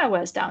 Tire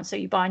wears down, so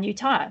you buy a new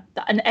tire.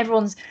 And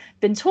everyone's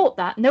been taught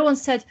that. No one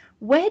said,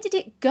 where did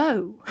it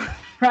go?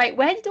 Right?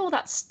 Where did all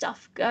that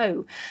stuff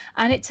go?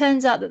 And it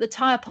turns out that the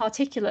tire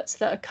particulates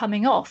that are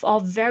coming off are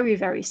very,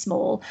 very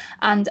small.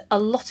 And a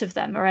lot of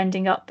them are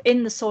ending up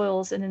in the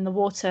soils and in the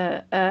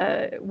water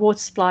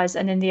supplies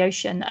and in the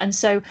ocean. And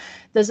so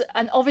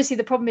obviously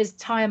the problem is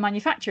tire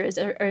manufacturers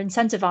are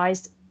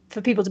incentivized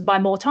for people to buy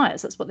more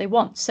tires. That's what they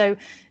want. So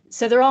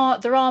there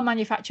are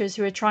manufacturers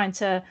who are trying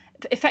to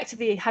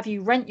effectively have you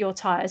rent your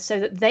tires so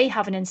that they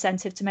have an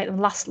incentive to make them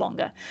last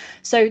longer.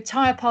 So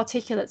tire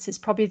particulates is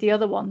probably the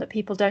other one that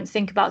people don't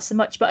think about so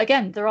much. But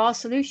again, there are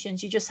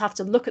solutions. You just have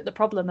to look at the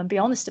problem and be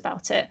honest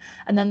about it.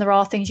 And then there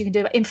are things you can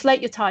do.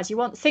 Inflate your tires. You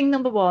want thing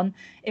number one,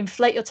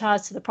 inflate your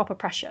tires to the proper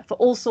pressure for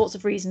all sorts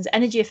of reasons.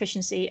 Energy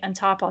efficiency and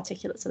tire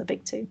particulates are the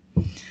big two.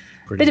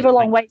 Brilliant. Bit of a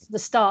long way to the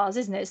stars,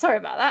 isn't it? Sorry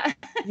about that.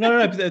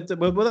 No.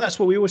 Well, that's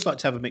what we always like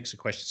to have, a mix of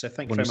questions. So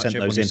thank you very much. Sent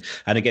those in.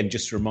 And again,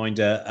 just a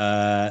reminder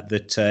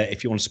that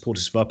if you want to support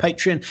us via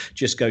Patreon,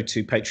 just go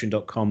to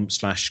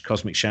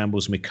patreon.com/Cosmic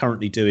Shambles. And we're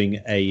currently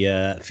doing a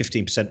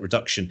 15%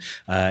 reduction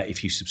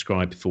if you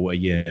subscribe for a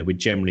year. We're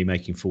generally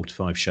making 4 to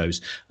 5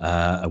 shows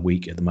a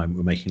week at the moment.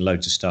 We're making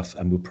loads of stuff,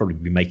 and we'll probably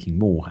be making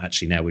more.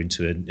 Actually, now we're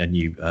into a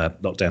new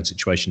lockdown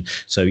situation.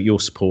 So your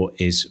support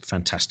is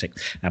fantastic,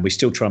 and we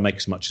still try and make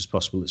as much as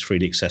possible. It's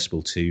freely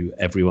accessible to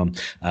everyone,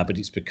 but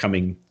it's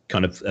becoming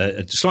kind of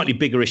a slightly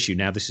bigger issue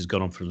now. This has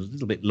gone on for a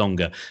little bit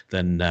longer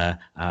than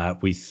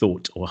we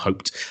thought or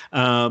hoped.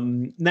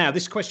 Now,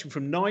 this question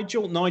from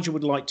Nigel. Nigel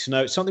would like to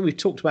know something we've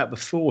talked about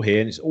before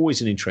here, and it's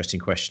always an interesting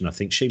question. I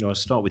think, Sheila, I'll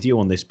start with you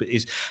on this, but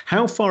is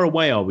how far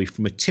away are we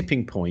from a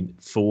tipping point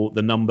for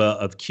the number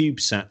of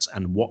CubeSats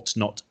and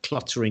whatnot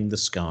cluttering the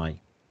sky?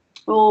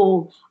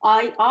 Oh,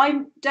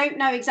 I don't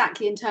know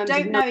exactly in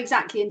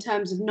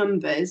terms of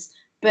numbers.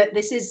 But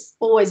this is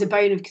always a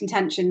bone of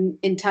contention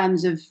in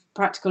terms of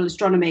practical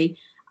astronomy.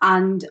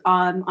 And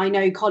I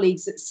know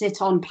colleagues that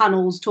sit on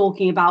panels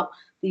talking about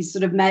these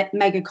sort of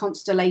mega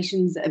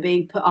constellations that are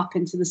being put up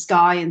into the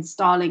sky and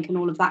Starlink and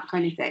all of that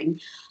kind of thing.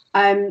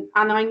 And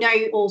I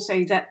know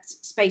also that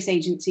space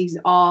agencies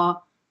are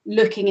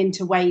looking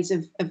into ways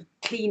of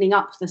cleaning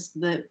up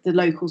the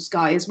local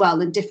sky as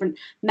well, and different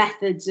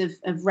methods of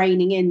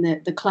reining in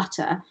the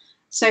clutter.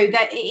 So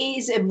that it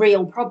is a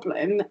real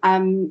problem.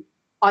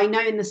 I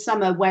know in the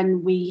summer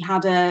when we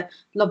had a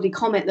lovely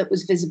comet that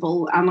was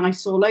visible, and I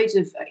saw loads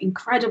of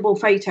incredible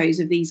photos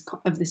of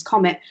this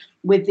comet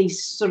with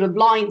these sort of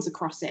lines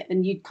across it,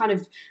 and you'd kind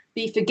of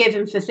be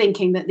forgiven for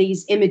thinking that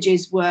these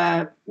images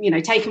were,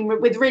 taken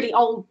with really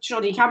old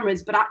shoddy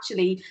cameras, but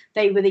actually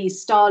they were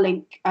these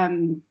Starlink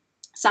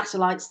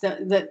satellites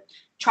that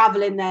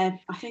travel in there.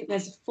 I think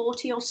there's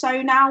 40 or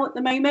so now at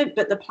the moment,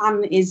 but the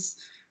plan is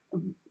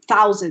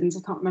thousands.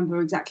 I can't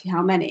remember exactly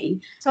how many.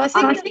 So I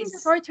think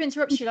sorry to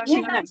interrupt you.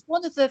 Actually, that's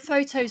one of the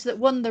photos that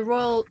won the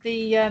Royal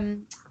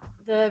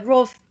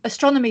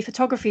Astronomy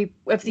Photography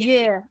of the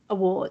Year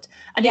award,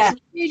 and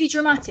it's really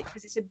dramatic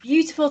because it's a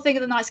beautiful thing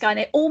of the night sky, and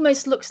it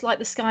almost looks like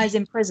the sky is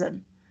in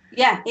prison.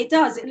 Yeah, it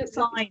does. It looks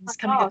like lines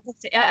coming up.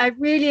 I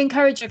really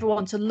encourage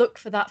everyone to look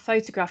for that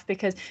photograph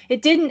because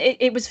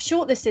it was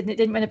shortlisted and it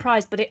didn't win a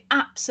prize, but it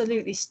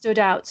absolutely stood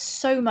out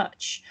so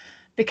much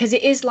because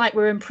it is like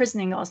we're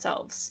imprisoning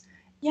ourselves.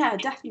 Yeah,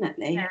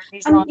 definitely.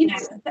 And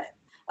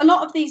a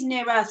lot of these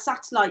near-Earth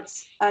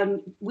satellites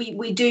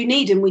we do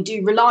need and we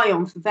do rely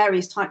on for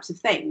various types of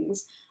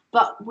things,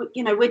 but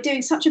we're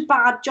doing such a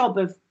bad job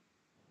of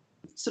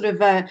sort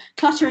of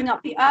cluttering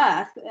up the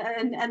Earth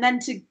and then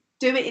to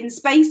do it in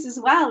space as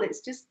well.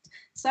 It's just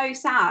so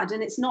sad,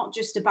 and it's not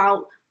just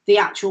about the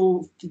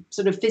actual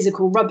sort of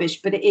physical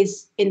rubbish, but it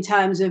is in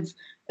terms of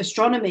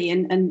astronomy,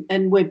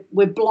 and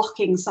we're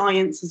blocking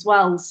science as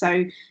well.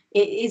 So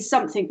it is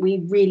something we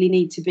really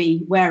need to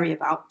be wary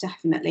about,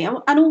 definitely, and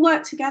all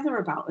work together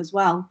about as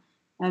well.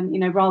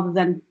 Rather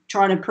than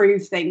trying to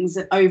prove things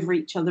over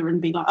each other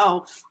and be like,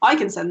 oh, I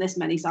can send this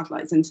many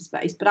satellites into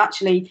space, but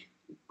actually,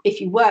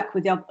 if you work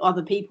with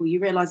other people, you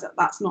realise that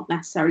that's not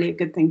necessarily a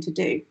good thing to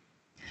do.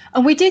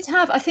 And we did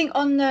have, I think,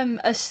 on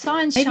a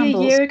science maybe a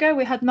year ago,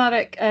 we had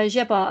Marek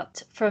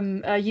Zebart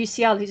from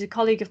UCL, who's a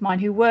colleague of mine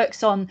who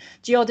works on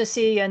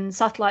geodesy and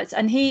satellites,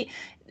 and he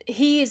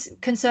is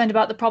concerned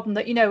about the problem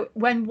that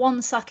when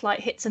one satellite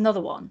hits another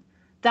one,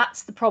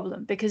 that's the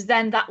problem, because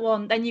then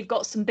you've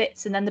got some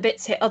bits, and then the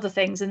bits hit other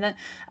things, and then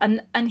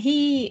and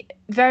he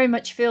very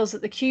much feels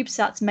that the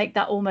CubeSats make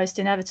that almost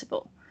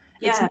inevitable.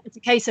 Yeah. It's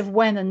a case of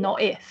when and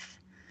not if.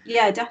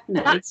 Yeah,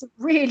 definitely. That's a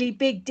really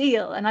big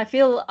deal, and I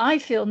feel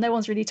no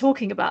one's really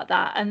talking about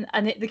that. And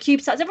the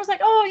CubeSats, everyone's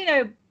like,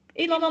 oh,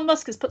 Elon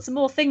Musk has put some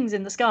more things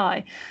in the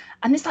sky,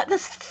 and it's like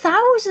there's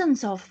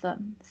thousands of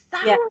them.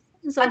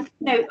 Thousands of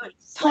them.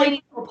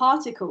 Tiny little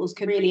particles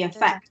can really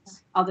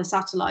affect other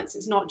satellites.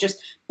 It's not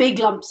just big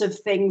lumps of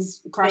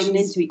things crashing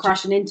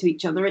into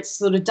each other. It's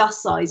sort of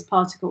dust-sized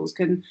particles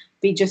can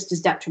be just as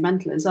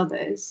detrimental as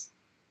others.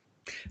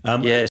 So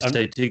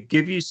to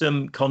give you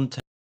some context.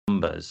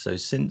 Numbers. So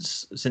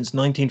since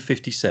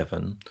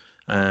 1957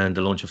 and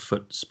the launch of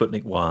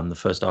Sputnik 1, the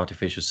first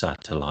artificial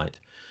satellite,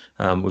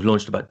 we've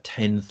launched about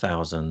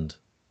 10,000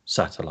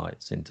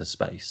 satellites into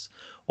space,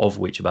 of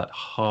which about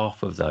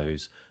half of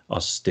those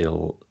are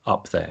still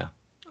up there.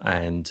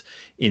 And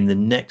in the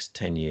next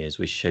 10 years,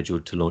 we're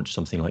scheduled to launch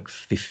something like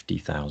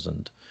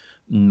 50,000,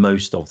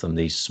 most of them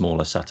these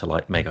smaller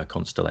satellite mega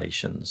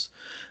constellations.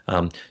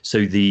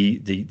 So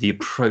the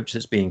approach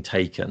that's being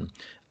taken,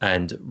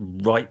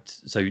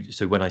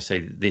 so when I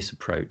say this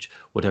approach,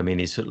 what I mean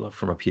is sort of like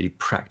from a purely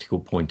practical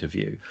point of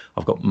view.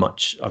 I've got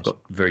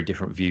very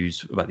different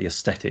views about the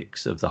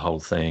aesthetics of the whole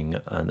thing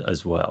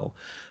as well.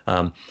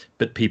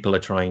 But people are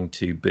trying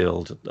to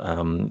build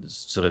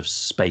sort of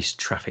space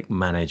traffic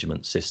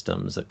management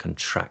systems that can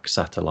track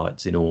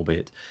satellites in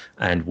orbit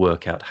and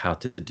work out how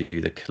to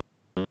do the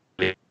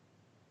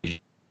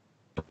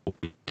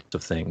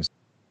of things.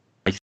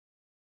 I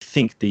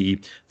think the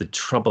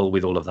trouble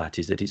with all of that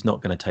is that it's not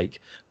going to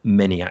take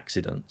many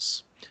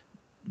accidents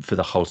for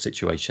the whole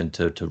situation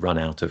to run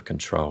out of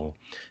control,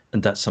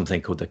 and that's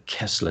something called the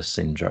Kessler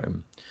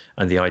syndrome.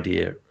 And the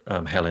idea,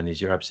 Helen, is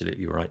you're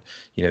absolutely right.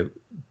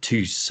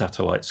 Two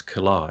satellites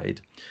collide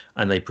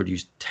and they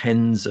produce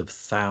tens of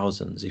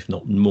thousands, if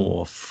not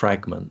more,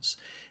 fragments,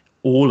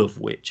 all of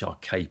which are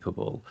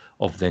capable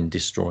of then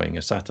destroying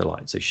a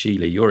satellite. So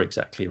Sheila, you're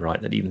exactly right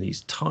that even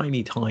these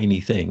tiny, tiny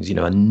things,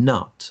 a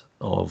nut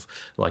of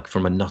like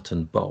from a nut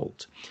and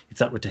bolt, if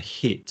that were to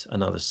hit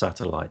another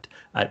satellite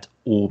at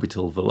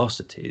orbital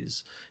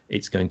velocities,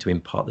 it's going to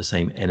impart the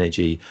same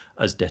energy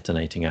as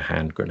detonating a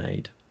hand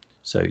grenade.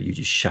 So you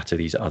just shatter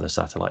these other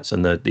satellites.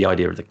 And the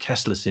idea of the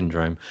Kessler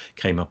syndrome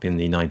came up in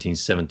the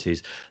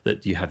 1970s,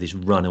 that you have this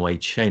runaway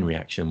chain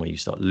reaction where you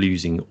start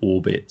losing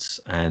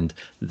orbits, and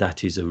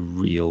that is a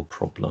real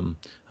problem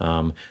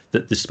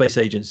that the space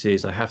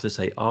agencies, I have to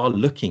say, are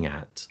looking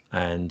at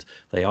and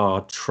they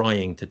are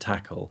trying to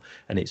tackle.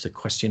 And it's a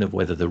question of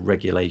whether the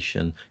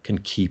regulation can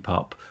keep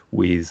up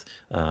with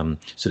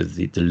sort of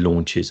the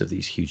launches of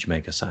these huge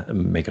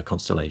mega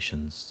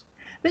constellations.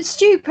 But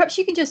Stu, perhaps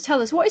you can just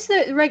tell us, what is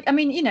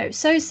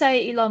so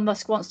say Elon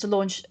Musk wants to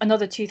launch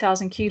another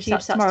 2,000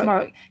 CubeSats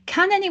tomorrow.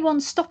 Can anyone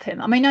stop him?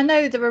 I mean, I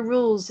know there are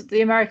rules, the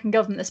American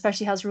government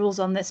especially has rules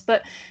on this,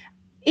 but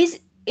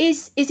is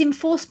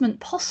enforcement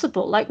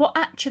possible? Like, what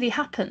actually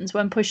happens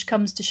when push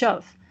comes to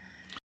shove?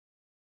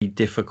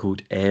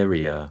 Difficult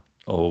area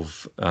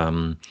of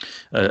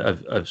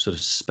sort of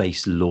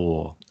space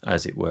law,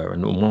 as it were.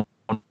 And one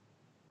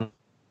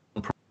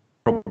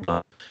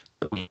problem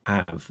that we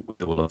have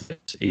with all of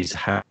this is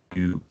how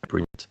you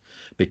bring it.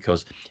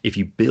 Because if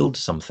you build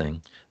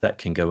something that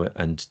can go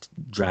and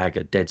drag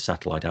a dead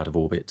satellite out of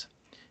orbit,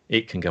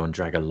 it can go and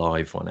drag a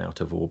live one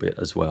out of orbit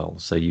as well.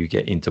 So you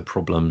get into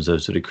problems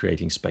of sort of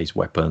creating space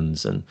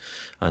weapons and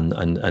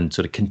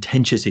sort of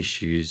contentious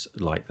issues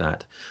like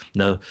that.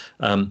 Now,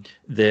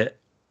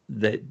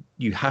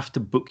 you have to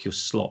book your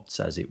slots,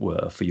 as it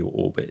were, for your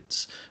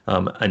orbits,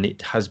 and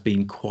it has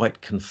been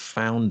quite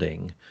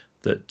confounding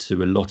that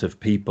to a lot of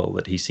people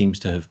that he seems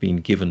to have been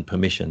given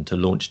permission to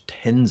launch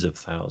tens of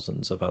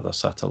thousands of other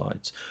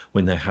satellites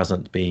when there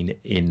hasn't been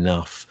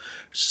enough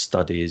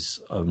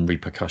studies and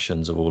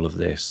repercussions of all of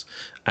this.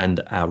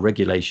 And our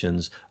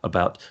regulations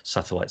about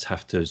satellites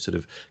have to sort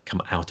of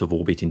come out of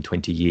orbit in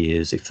 20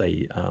 years if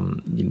they,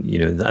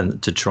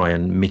 and to try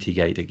and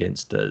mitigate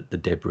against the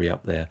debris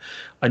up there.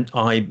 And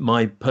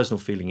my personal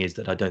feeling is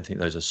that I don't think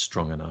those are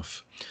strong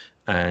enough,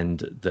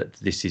 and that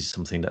this is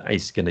something that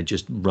is going to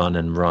just run,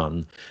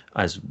 and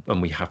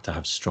we have to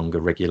have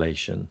stronger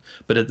regulation.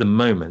 But at the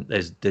moment,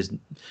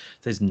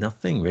 there's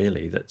nothing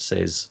really that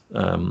says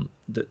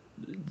that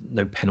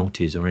no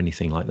penalties or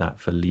anything like that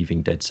for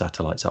leaving dead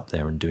satellites up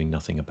there and doing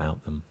nothing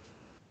about them.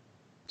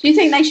 Do you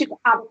think they should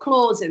add a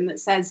clause in that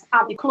says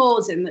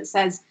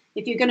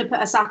if you're going to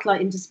put a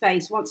satellite into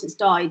space, once it's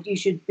died, you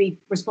should be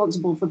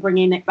responsible for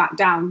bringing it back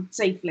down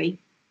safely?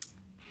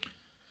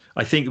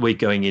 I think we're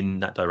going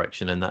in that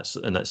direction, and that's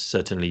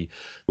certainly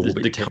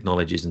the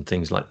technologies and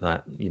things like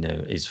that,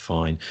 is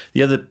fine.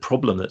 The other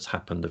problem that's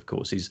happened, of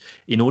course, is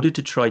in order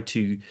to try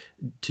to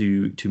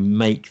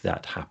make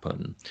that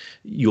happen,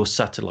 your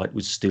satellite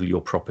was still your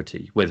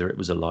property, whether it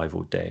was alive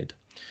or dead.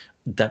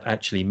 That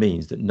actually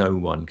means that no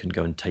one can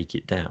go and take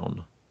it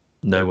down.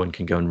 No one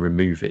can go and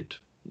remove it.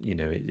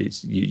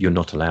 You're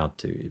not allowed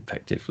to,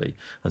 effectively.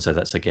 And so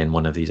that's again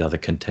one of these other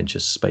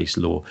contentious space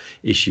law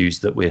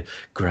issues that we're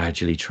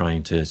gradually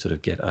trying to sort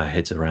of get our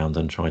heads around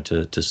and try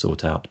to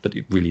sort out. But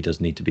it really does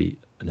need to be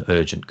an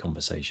urgent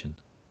conversation.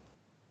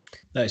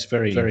 That is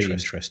very, very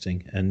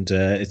interesting. And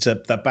it's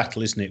that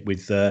battle, isn't it,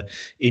 with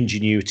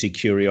ingenuity,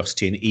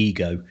 curiosity, and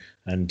ego.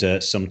 And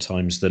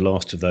sometimes the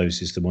last of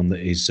those is the one that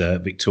is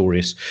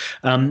victorious.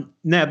 Now,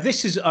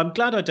 I'm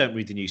glad I don't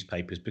read the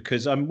newspapers,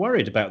 because I'm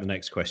worried about the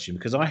next question,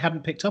 because I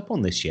haven't picked up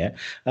on this yet.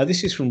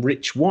 This is from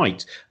Rich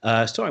White,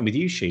 starting with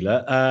you,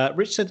 Sheila.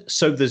 Rich said,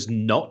 so there's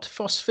not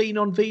phosphine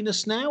on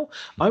Venus now?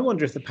 I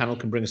wonder if the panel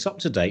can bring us up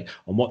to date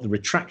on what the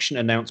retraction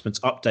announcements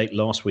update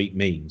last week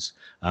means.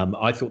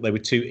 I thought they were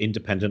two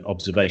independent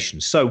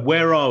observations. So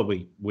where are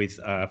we with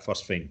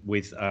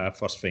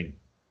phosphine?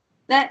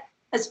 That,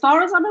 as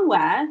far as I'm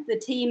aware, the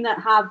team that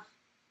have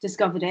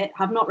discovered it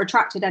have not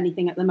retracted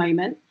anything at the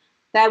moment.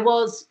 There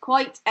was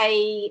quite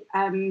a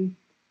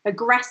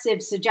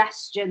aggressive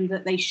suggestion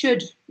that they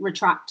should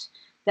retract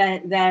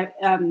their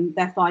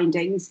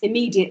findings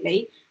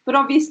immediately, but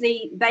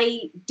obviously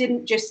they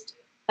didn't just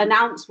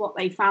announce what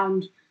they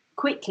found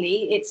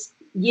quickly. It's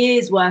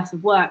years worth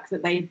of work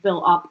that they've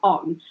built up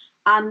on,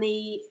 and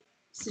the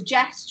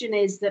suggestion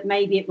is that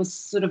maybe it was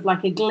sort of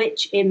like a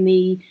glitch in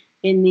the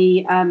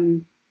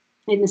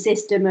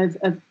system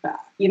of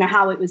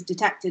how it was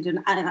detected, and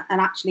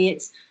actually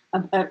it's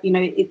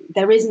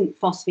there isn't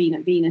phosphine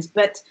at Venus,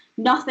 but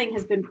nothing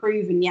has been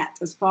proven yet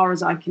as far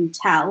as I can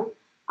tell.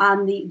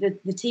 And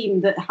the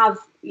team that have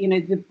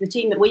the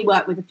team that we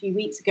worked with a few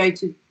months ago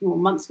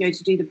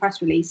to do the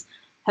press release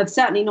have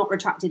certainly not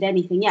retracted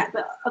anything yet.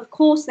 But of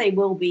course they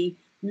will be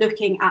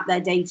looking at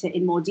their data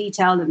in more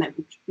detail, and they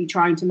will be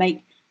trying to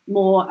make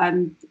more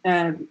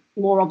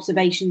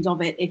observations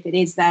of it if it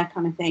is there,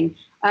 kind of thing.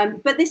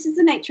 But this is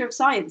the nature of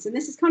science, and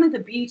this is kind of the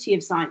beauty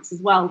of science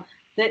as well,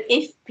 that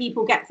if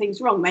people get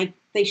things wrong,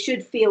 they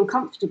should feel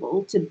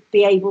comfortable to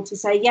be able to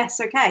say,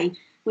 yes, okay,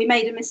 we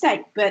made a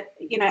mistake, but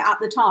at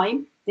the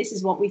time this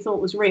is what we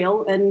thought was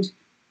real, and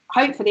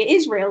hopefully it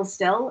is real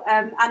still,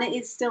 and it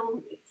is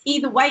still.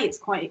 Either way, it's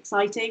quite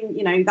exciting,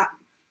 that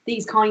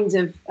these kinds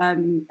of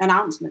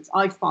announcements,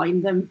 I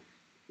find them,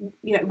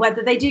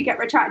 whether they do get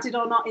retracted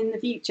or not in the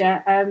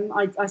future,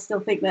 I still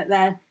think that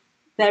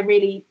they're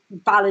really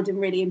valid and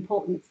really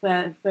important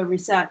for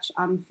research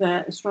and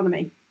for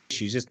astronomy.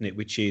 Issues, isn't it,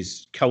 which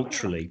is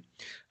culturally,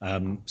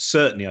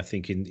 certainly I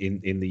think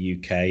in the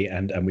UK,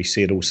 and we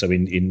see it also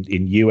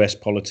in US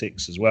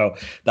politics as well,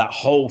 that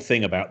whole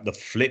thing about the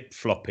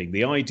flip-flopping,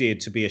 the idea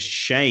to be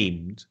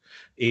ashamed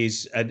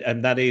is,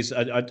 and that is,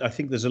 I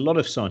think there's a lot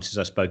of scientists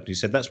I've spoken to who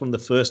said that's one of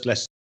the first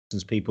lessons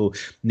people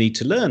need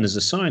to learn as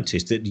a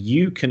scientist, that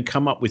you can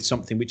come up with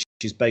something which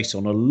is based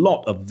on a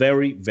lot of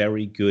very,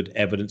 very good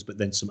evidence, but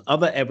then some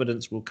other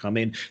evidence will come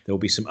in, there will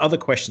be some other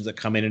questions that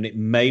come in, and it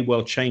may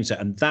well change that,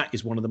 and that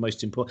is one of the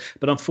most important.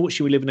 But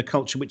unfortunately we live in a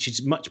culture which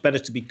is much better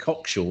to be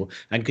cocksure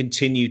and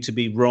continue to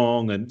be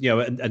wrong, and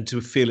and to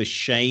feel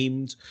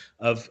ashamed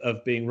of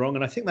being wrong.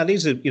 And I think that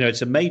is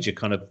it's a major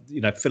kind of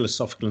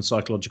philosophical and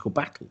psychological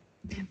battle.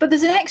 But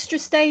there's an extra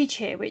stage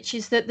here, which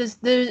is that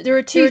there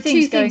are two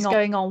things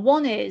going on.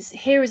 One is,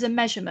 here is a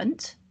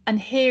measurement, and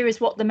here is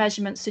what the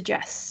measurement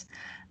suggests.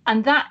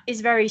 And that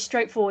is very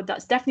straightforward.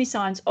 That's definitely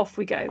science. Off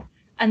we go.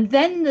 And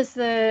then there's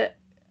the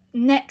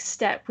next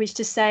step, which is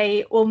to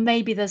say, well,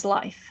 maybe there's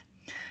life.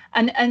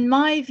 And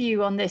my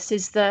view on this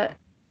is that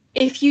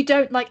if you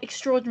don't, like,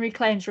 extraordinary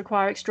claims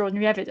require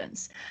extraordinary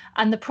evidence.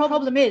 And the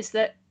problem is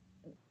that,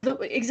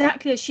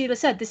 exactly as Sheila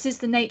said, this is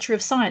the nature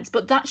of science,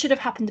 but that should have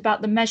happened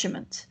about the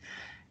measurement.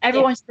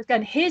 Everyone should have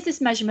gone, here's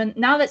this measurement,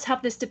 now let's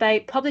have this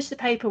debate, publish the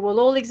paper, we'll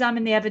all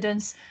examine the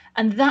evidence,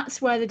 and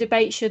that's where the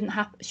debate should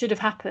have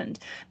happened.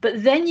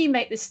 But then you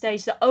make this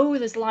stage that, oh,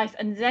 there's life,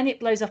 and then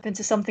it blows up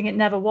into something it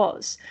never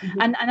was.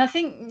 And I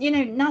think,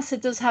 NASA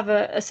does have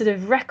a sort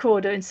of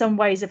record in some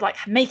ways of, like,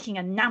 making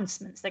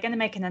announcements. They're going to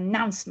make an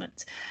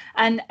announcement,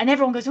 and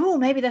everyone goes, oh,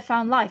 maybe they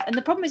found life. And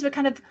the problem is we're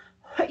kind of,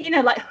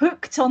 like,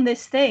 hooked on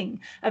this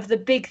thing of the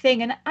big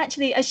thing. And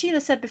actually, as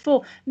Sheila said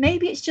before,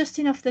 maybe it's just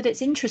enough that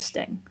it's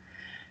interesting.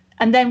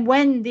 And then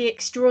when the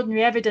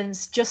extraordinary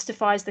evidence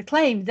justifies the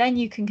claim, then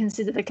you can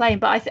consider the claim.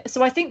 But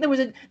I think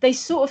they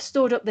sort of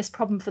stored up this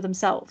problem for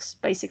themselves,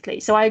 basically.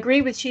 So I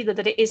agree with Sheila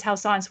that it is how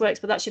science works,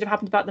 but that should have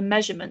happened about the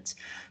measurement.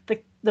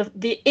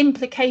 The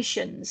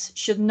implications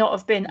should not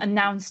have been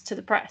announced to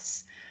the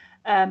press.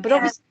 But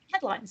obviously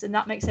headlines, and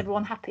that makes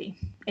everyone happy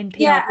in PR.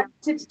 Yeah,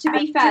 to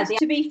be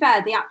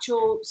fair, the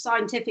actual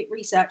scientific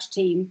research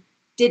team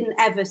didn't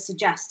ever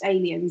suggest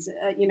aliens,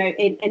 and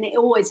it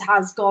always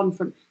has gone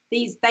from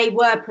these. They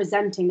were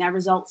presenting their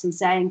results and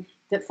saying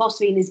that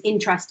phosphine is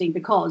interesting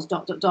because ...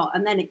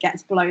 and then it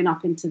gets blown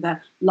up into the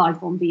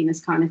life on Venus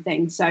kind of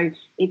thing. So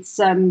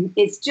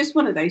it's just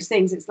one of those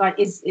things. It's like,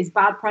 is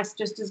bad press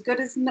just as good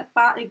as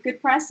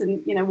good press?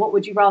 And what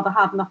would you rather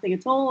have, nothing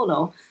at all?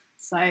 Or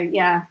so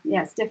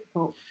it's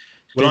difficult.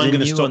 Well, I'm going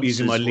to stop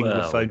using my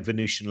Linguaphone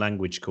Venusian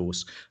language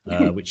course,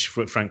 which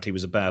frankly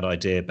was a bad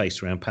idea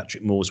based around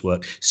Patrick Moore's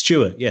work.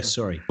 Stuart, yes,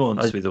 sorry.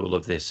 With all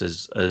of this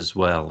as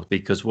well,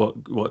 because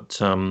what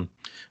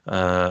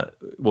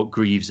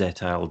Greaves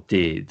et al.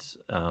 Did,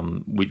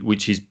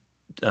 which is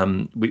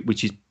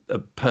a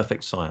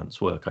perfect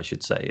science work, I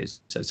should say,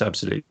 it's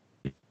absolutely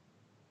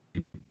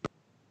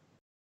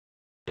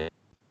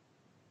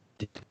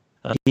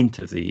a hint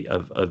of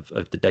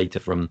the data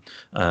from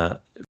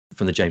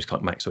the James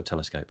Clerk Maxwell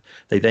telescope.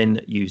 They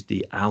then used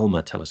the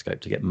ALMA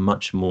telescope to get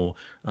much more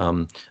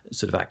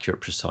sort of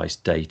accurate, precise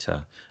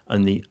data.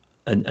 And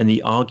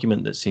the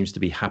argument that seems to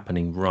be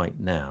happening right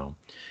now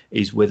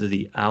is whether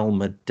the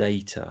ALMA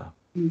data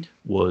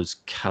was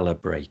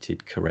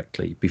calibrated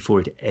correctly before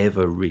it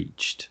ever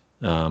reached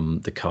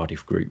the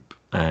Cardiff group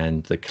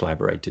and the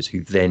collaborators who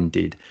then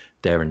did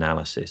their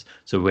analysis.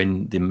 So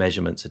when the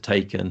measurements are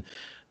taken,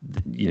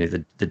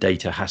 the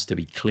data has to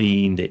be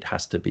cleaned, it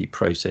has to be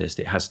processed,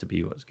 it has to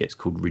be what gets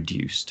called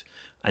reduced,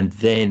 and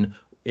then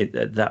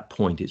at that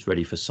point it's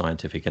ready for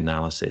scientific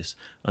analysis.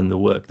 And the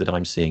work that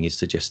I'm seeing is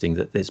suggesting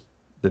that there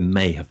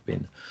may have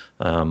been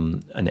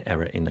an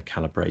error in the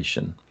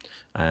calibration,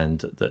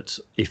 and that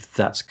if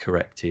that's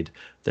corrected,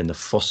 then the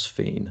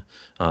phosphine,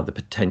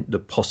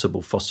 the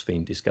possible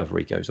phosphine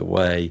discovery goes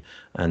away,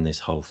 and this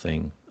whole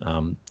thing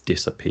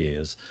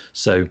disappears.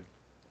 So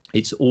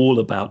it's all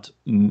about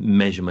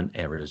measurement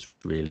errors,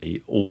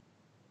 really.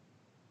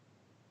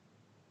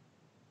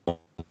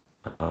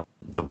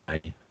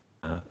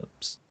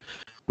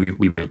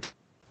 We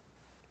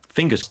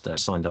fingers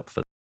signed up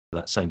for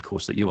that same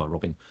course that you are,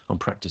 Robin. I'm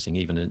practicing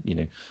even,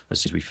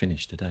 as soon as we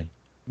finish today.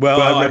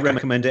 Well, I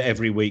recommend it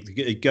every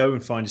week. Go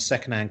and find a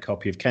second-hand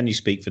copy of Can You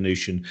Speak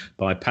Venusian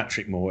by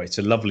Patrick Moore. It's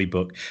a lovely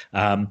book.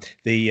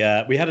 We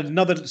had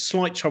another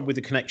slight trouble with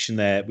the connection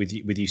there with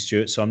you,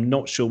 Stuart, so I'm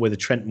not sure whether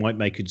Trent might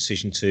make a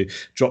decision to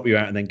drop you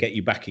out and then get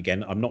you back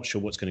again. I'm not sure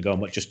what's going to go on,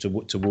 but just to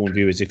warn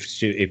viewers, if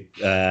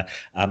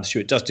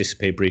Stuart does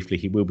disappear briefly,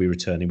 he will be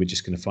returning. We're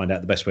just going to find out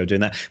the best way of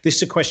doing that. This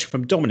is a question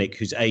from Dominic,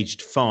 who's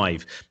aged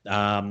 5.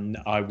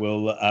 I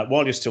will,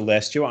 while you're still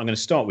there, Stuart, I'm going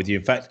to start with you.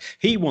 In fact,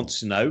 he wants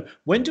to know,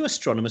 when do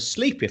astronomers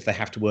sleep if they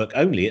have to work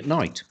only at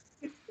night?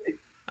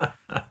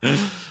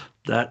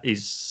 That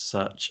is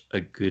such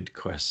a good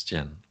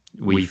question.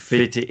 We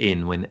fit it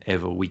in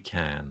whenever we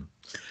can,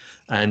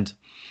 and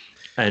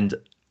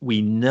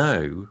we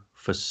know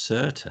for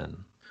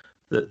certain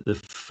that the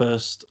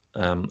first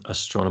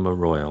Astronomer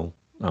Royal,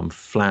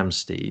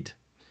 Flamsteed,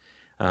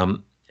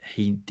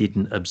 he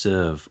didn't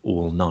observe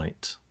all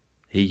night.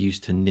 He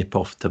used to nip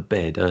off to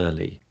bed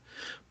early,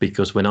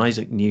 because when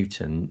Isaac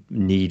Newton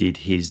needed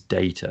his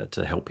data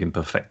to help him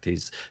perfect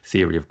his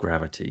theory of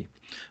gravity,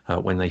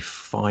 when they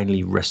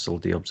finally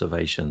wrestled the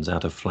observations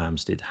out of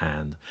Flamsteed's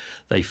hand,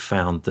 they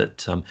found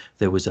that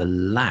there was a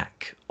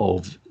lack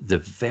of the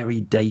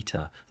very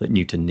data that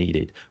Newton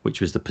needed,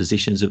 which was the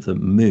positions of the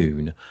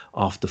moon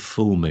after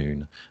full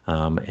moon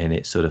in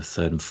its sort of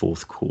third and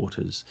fourth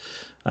quarters.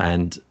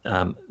 And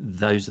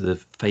those are the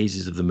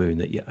phases of the moon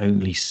that you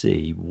only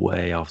see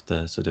way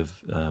after sort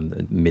of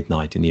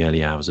midnight in the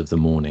early hours of the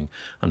morning.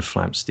 And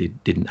Flamsteed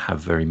didn't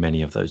have very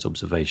many of those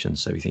observations,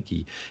 so we think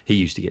he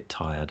used to get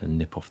tired and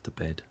nip off to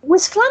bed.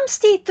 Was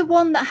Flamsteed the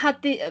one that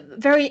had the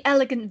very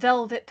elegant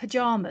velvet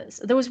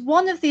pyjamas? There was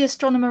one of the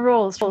Astronomer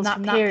Royals from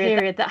that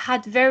period that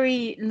had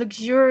very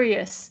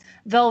luxurious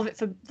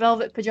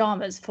velvet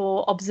pyjamas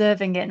for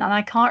observing in, and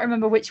I can't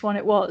remember which one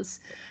it was.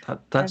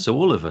 That's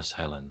all of us,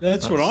 Helen.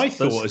 That's what I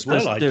thought as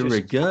well. That's de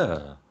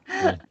rigueur.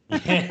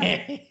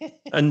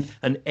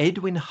 And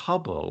Edwin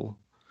Hubble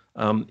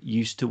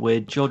used to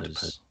wear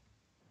jodhpurs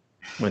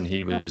when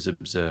he was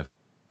observed.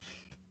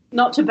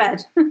 Not to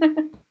bed.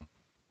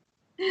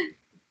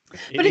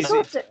 But it's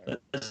also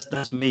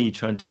that's me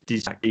trying to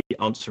exactly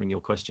answering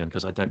your question,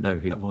 because I don't know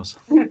who that was.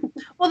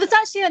 Well, there's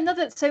actually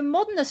another. So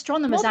modern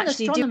astronomers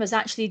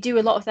actually do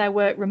a lot of their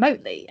work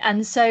remotely,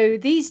 and so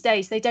these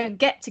days they don't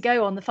get to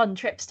go on the fun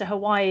trips to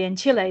Hawaii and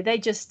Chile. They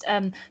just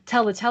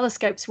tell the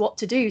telescopes what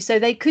to do. So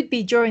they could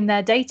be during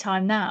their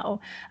daytime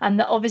now,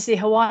 and obviously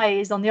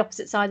Hawaii is on the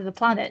opposite side of the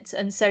planet,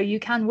 and so you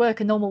can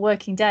work a normal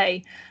working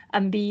day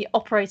and be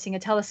operating a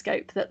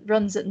telescope that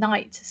runs at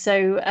night.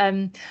 So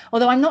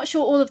although I'm not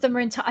sure all of them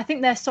are I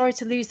think they're sorry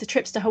to lose the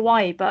trips to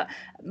Hawaii, but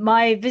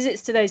my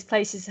visits to those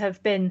places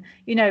have been,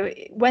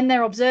 when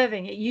they're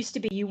observing, it used to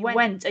be you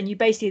went and you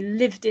basically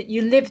lived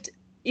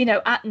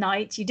at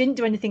night. You didn't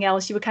do anything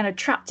else. You were kind of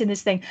trapped in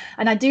this thing.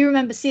 And I do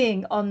remember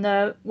seeing on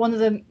one of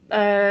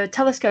the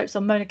telescopes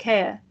on Mauna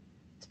Kea,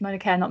 it's Mauna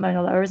Kea, not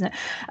Mauna Loa, isn't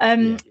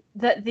it?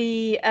 That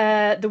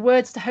the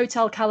words to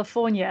Hotel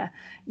California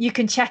you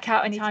can check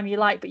out anytime you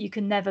like, but you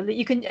can never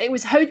leave. It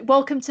was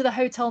welcome to the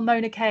Hotel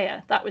Mauna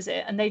Kea, that was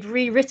it, and they'd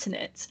rewritten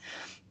it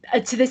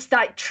to this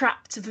like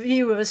trapped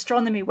view of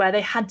astronomy where they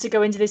had to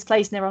go into this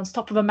place and they were on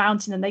top of a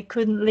mountain and they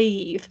couldn't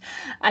leave,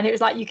 and it was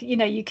like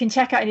you can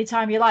check out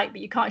anytime you like,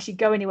 but you can't actually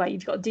go anywhere.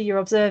 You've got to do your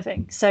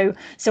observing. So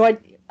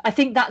I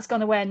think that's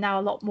gone away, and now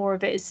a lot more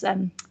of it is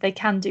they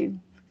can do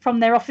from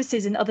their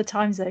offices in other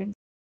time zones.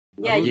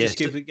 Yeah, just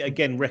give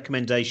again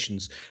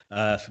recommendations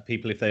for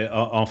people if they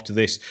are after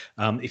this.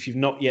 If you've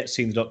not yet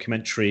seen the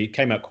documentary, it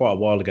came out quite a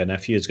while ago now, a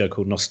few years ago,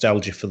 called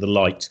Nostalgia for the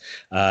Light.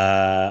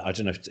 I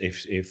don't know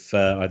if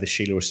either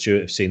Sheila or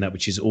Stuart have seen that,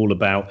 which is all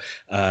about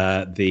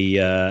the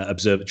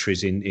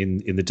observatories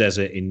in the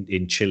desert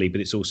in Chile, but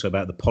it's also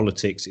about the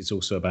politics. It's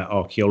also about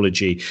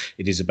archaeology.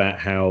 It is about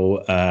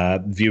how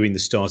viewing the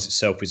stars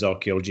itself is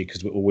archaeology,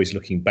 because we're always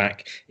looking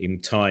back in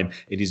time.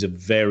 It is a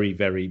very,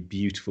 very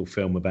beautiful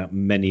film about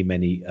many,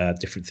 many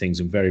different things,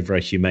 and very,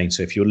 very humane.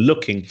 So if you're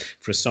looking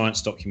for a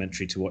science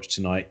documentary to watch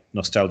tonight,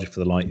 Nostalgia for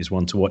the Light is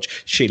one to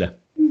watch. Sheila.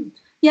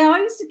 Yeah, I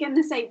was going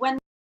to say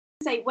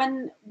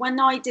when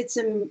I did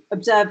some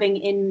observing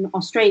in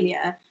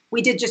Australia,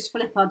 we did just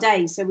flip our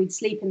days. So we'd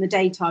sleep in the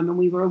daytime and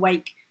we were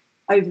awake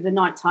over the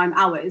nighttime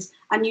hours.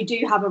 And you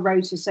do have a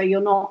rota, so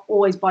you're not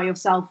always by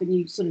yourself and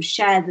you sort of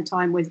share the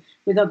time with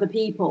other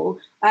people.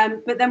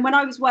 But then when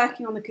I was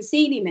working on the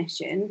Cassini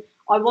mission,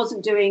 I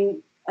wasn't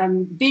doing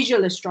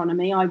visual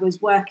astronomy. I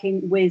was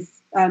working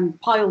with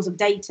piles of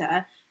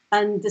data,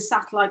 and the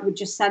satellite would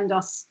just send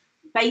us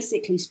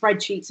basically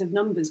spreadsheets of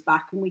numbers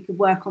back, and we could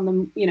work on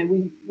them.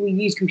 We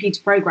use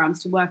computer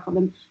programs to work on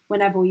them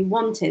whenever we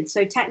wanted.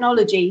 So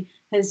technology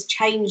has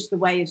changed the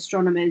way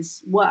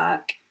astronomers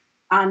work,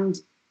 and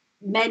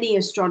many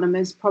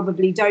astronomers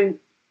probably don't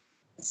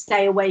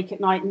stay awake at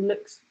night and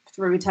look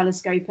through a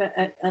telescope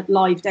at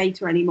live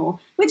data anymore,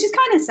 which is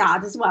kind of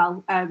sad as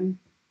well.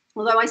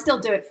 Although I still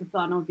do it for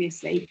fun,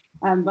 obviously,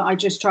 but I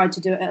just try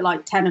to do it at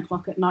like 10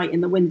 o'clock at night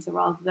in the winter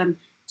rather than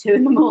 2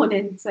 in the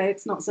morning, so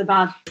it's not so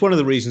bad. One of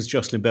the reasons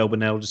Jocelyn Bell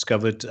Burnell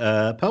discovered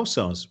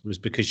pulsars was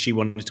because she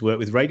wanted to work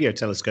with radio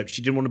telescopes.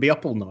 She didn't want to be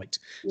up all night.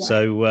 Yeah.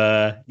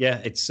 So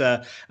it's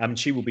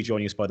she will be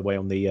joining us, by the way,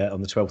 on the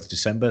 12th of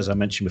December, as I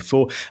mentioned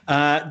before.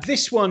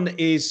 This one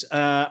is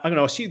I'm going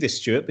to ask you this,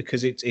 Stuart,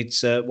 because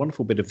it's a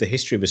wonderful bit of the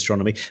history of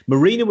astronomy.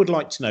 Marina would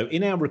like to know,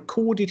 in our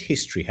recorded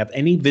history, have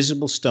any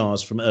visible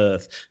stars from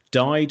Earth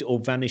died or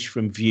vanished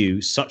from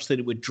view such that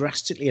it would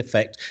drastically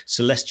affect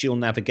celestial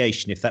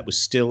navigation if that was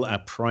still our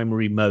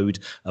primary mode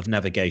of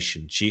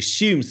navigation? She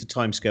assumes the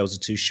timescales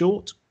are too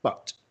short,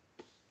 but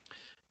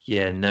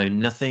yeah, no,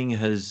 nothing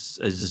has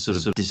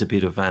sort of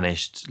disappeared or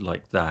vanished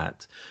like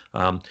that.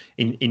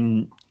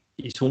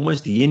 It's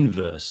almost the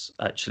inverse,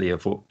 actually,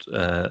 of what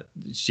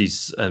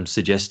she's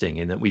suggesting,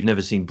 in that we've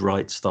never seen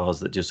bright stars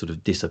that just sort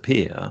of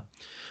disappear.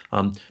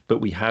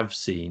 But we have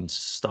seen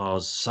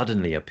stars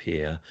suddenly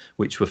appear,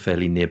 which were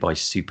fairly nearby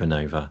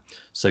supernova.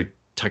 So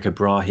Tycho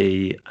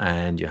Brahe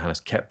and Johannes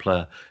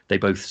Kepler, they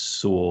both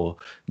saw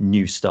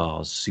new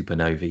stars,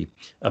 supernovae,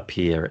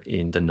 appear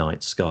in the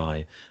night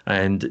sky.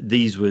 And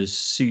these were,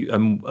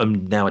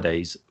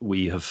 nowadays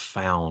we have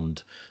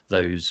found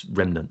those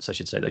remnants, I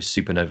should say, those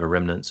supernova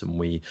remnants, and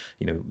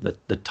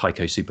the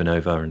Tycho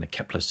supernova and the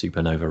Kepler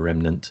supernova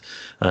remnant.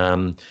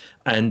 And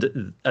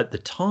at the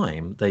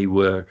time they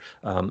were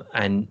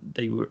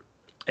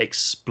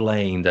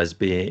explained as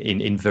being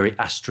in very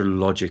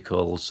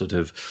astrological sort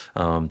of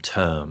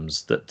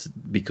terms, that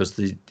because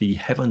the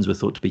heavens were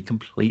thought to be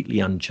completely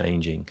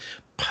unchanging,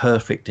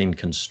 perfect in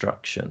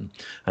construction,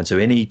 and so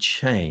any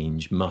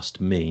change must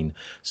mean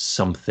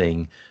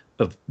something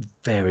of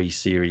very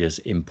serious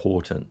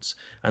importance.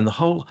 And the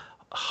whole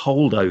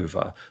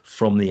holdover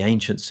from the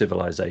ancient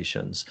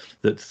civilizations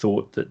that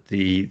thought that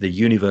the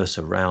universe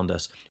around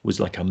us was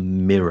like a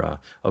mirror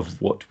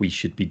of what we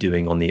should be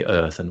doing on the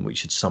earth, and we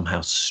should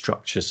somehow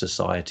structure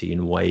society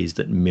in ways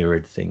that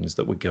mirrored things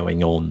that were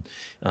going on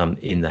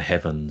in the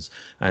heavens.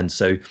 And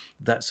so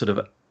that sort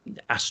of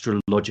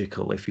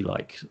astrological, if you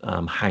like,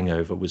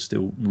 hangover was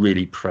still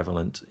really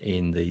prevalent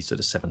in the sort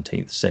of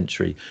 17th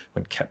century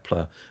when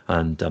Kepler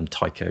and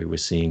Tycho were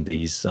seeing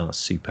these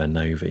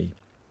supernovae.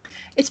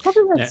 It's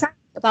probably worth saying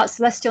about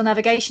celestial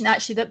navigation,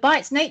 actually, that by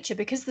its nature,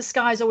 because the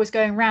sky is always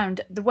going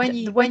round, when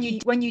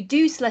you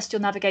do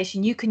celestial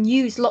navigation, you can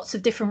use lots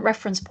of different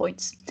reference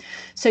points.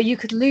 So you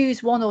could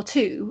lose one or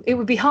two. It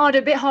would be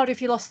a bit harder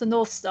if you lost the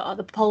North Star,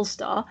 the Pole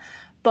Star,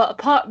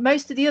 but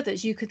most of the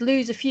others you could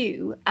lose a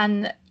few,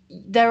 and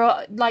there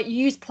are, like, you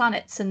use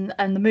planets and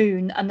the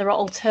moon, and there are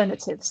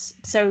alternatives.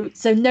 So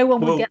no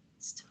one will get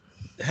lost.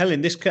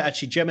 Helen, this could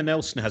actually, Gemma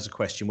Nelson has a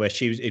question where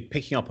she was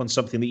picking up on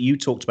something that you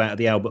talked about at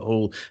the Albert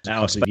Hall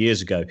some years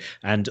ago,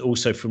 and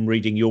also from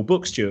reading your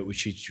book, Stuart, which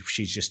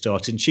she's just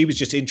started. And she was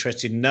just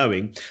interested in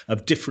knowing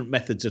of different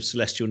methods of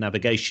celestial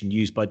navigation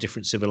used by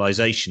different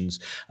civilizations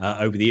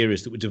over the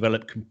eras that were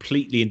developed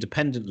completely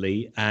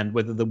independently, and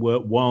whether there were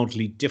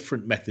wildly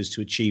different methods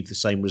to achieve the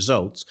same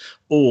results,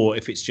 or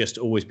if it's just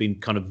always been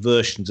kind of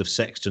versions of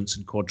sextants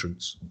and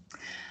quadrants.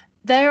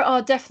 There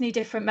are definitely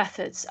different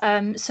methods.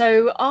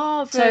 So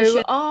our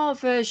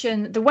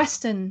version, the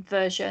Western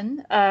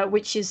version,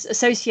 which is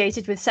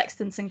associated with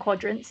sextants and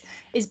quadrants,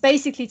 is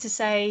basically to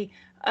say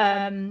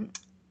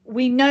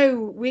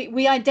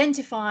we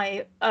identify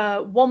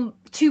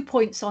 2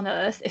 points on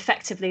Earth,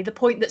 effectively, the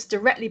point that's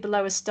directly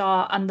below a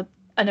star and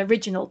an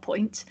original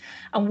point,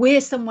 and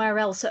we're somewhere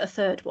else at a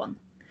third one,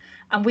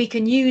 and we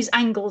can use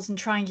angles and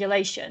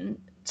triangulation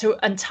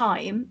and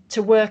time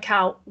to work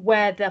out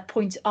where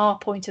our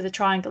point of the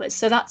triangle is.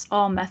 So that's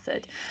our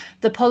method.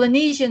 The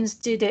Polynesians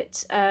did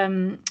it,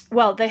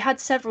 they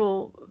had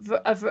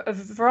a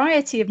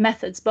variety of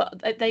methods,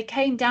 but they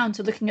came down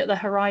to looking at the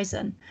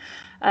horizon.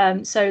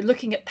 So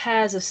looking at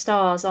pairs of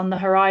stars on the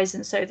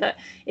horizon, so that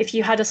if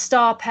you had a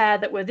star pair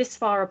that were this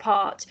far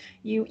apart,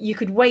 you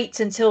could wait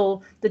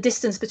until the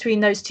distance between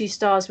those two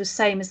stars was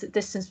same as the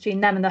distance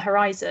between them and the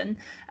horizon,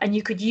 and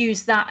you could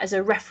use that as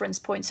a reference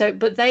point. So,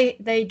 but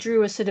they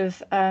drew a sort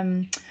of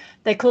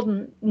they call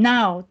them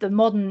now, the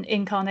modern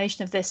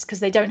incarnation of this,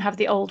 because they don't have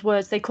the old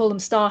words, they call them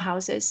star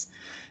houses.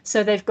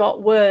 So they've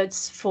got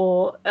words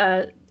for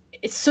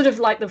it's sort of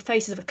like the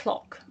faces of a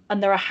clock,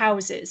 and there are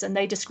houses, and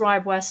they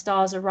describe where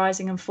stars are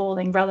rising and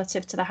falling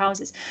relative to the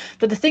houses.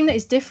 But the thing that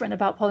is different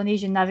about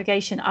Polynesian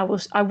navigation,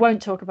 I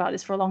won't talk about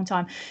this for a long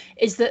time,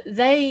 is that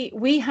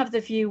we have the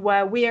view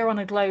where we are on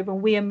a globe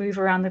and we move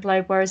around the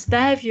globe, whereas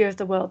their view of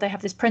the world, they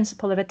have this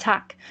principle of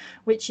attack,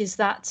 which is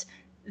that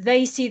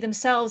they see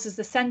themselves as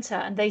the center,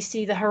 and they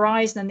see the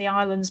horizon and the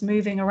islands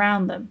moving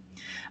around them.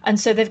 And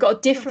so they've got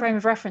a different frame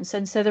of reference.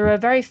 And so there are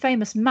very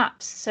famous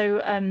maps.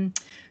 So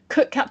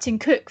Captain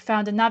Cook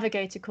found a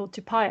navigator called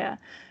Tupaia,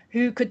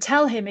 who could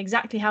tell him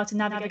exactly how to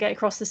navigate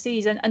across the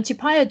seas. And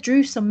Tupaia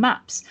drew some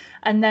maps,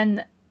 and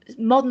then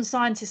modern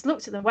scientists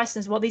looked at them,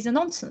 Westerners, well, these are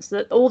nonsense,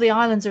 that all the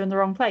islands are in the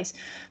wrong place.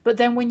 But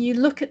then when you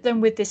look at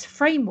them with this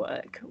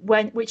framework,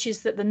 which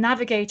is that the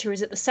navigator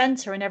is at the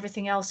center and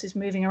everything else is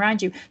moving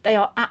around you, they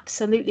are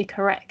absolutely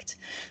correct.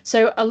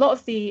 So a lot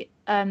of the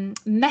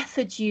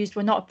methods used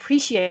were not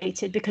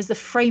appreciated because the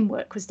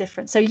framework was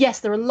different. So yes,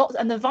 there are lots,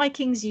 and the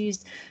Vikings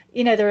used,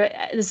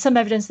 there's some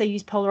evidence they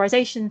used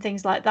polarization,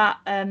 things like that.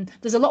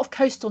 There's a lot of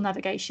coastal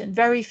navigation.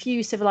 Very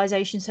few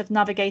civilizations have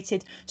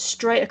navigated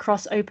straight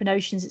across open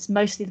oceans. It's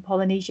mostly the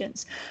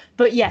Polynesians.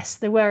 But yes,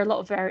 there were a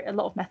lot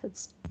of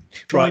methods.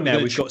 Right, now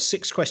we've got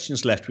 6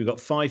 questions left. We've got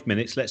 5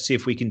 minutes. Let's see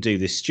if we can do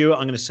this. Stuart,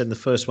 I'm going to send the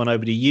first one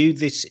over to you.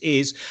 This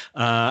is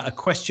a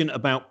question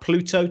about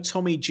Pluto.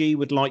 Tommy G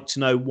would like to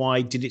know,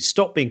 why did it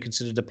stop being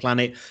considered a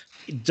planet?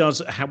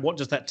 What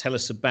does that tell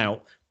us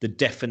about the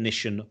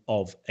definition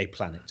of a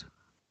planet?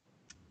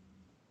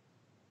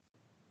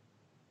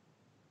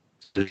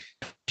 The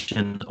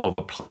definition of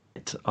a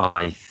planet,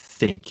 I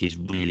think, is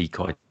really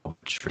quite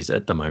arbitrary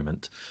at the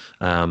moment.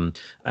 And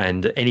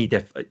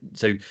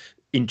so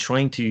in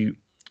trying to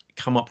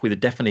come up with a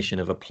definition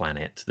of a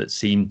planet that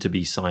seemed to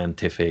be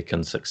scientific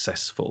and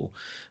successful,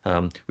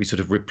 we sort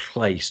of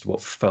replaced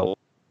what felt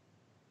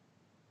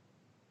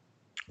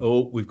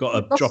Oh, we've got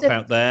a drop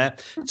out there.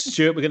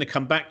 Stuart, we're going to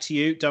come back to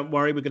you. Don't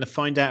worry, we're going to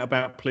find out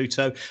about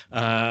Pluto.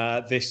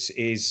 This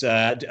is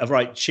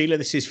right, Sheila.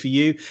 This is for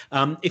you.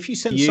 If you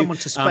send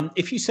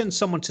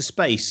someone to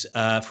space,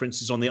 for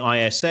instance, on the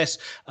ISS,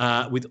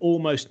 with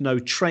almost no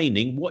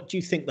training, what do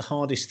you think the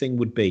hardest thing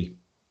would be?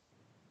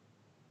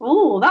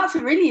 Oh, that's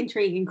a really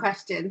intriguing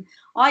question.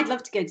 I'd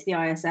love to go to the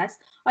ISS.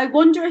 I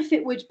wonder if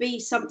it would be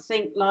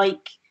something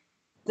like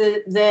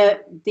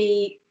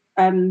the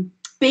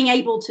being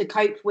able to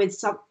cope with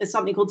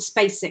something called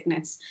space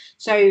sickness.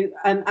 So,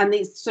 and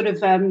these sort of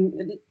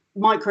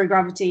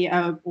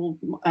microgravity or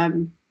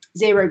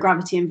zero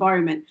gravity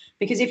environment.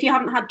 Because if you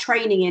haven't had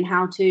training in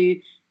how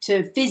to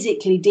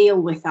physically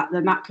deal with that,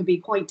 then that could be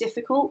quite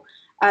difficult.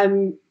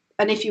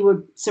 And if you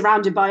were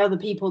surrounded by other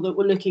people that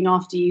were looking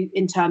after you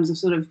in terms of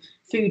sort of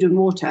food and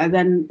water,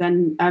 then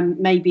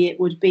maybe it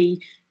would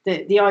be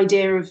the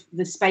idea of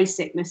the space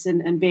sickness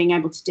and being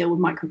able to deal with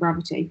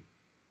microgravity.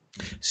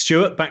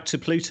 Stuart, back to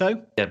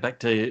Pluto. Yeah, back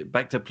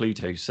to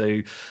Pluto.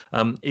 So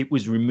it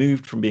was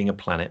removed from being a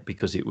planet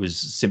because it was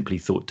simply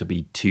thought to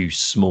be too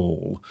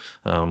small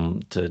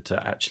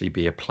to actually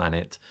be a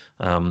planet.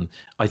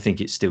 I think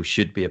it still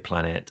should be a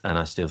planet, and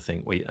I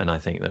think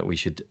that we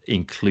should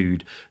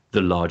include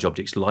the large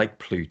objects like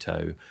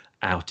Pluto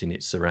out in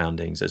its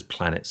surroundings as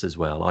planets as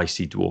well,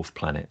 icy dwarf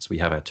planets. We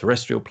have our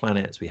terrestrial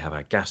planets, we have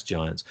our gas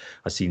giants.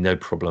 I see no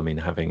problem in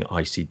having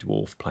icy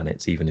dwarf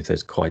planets, even if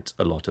there's quite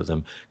a lot of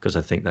them, because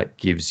I think that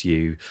gives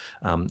you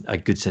a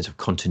good sense of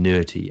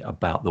continuity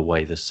about the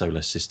way the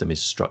solar system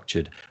is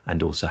structured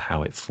and also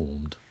how it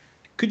formed.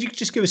 Could you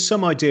just give us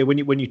some idea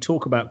when you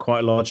talk about quite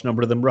a large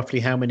number of them, roughly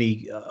how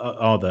many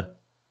are there?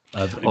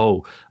 There'd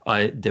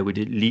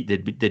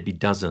be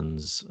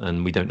dozens,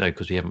 and we don't know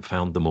because we haven't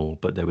found them all.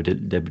 But there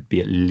would be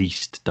at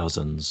least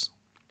dozens.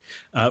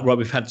 Right,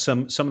 we've had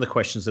some of the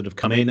questions that have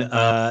come in.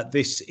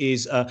 This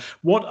is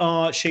what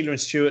are Sheila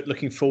and Stuart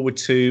looking forward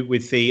to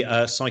with the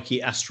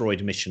Psyche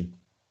asteroid mission?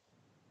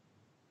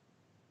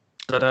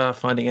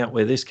 Finding out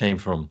where this came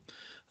from,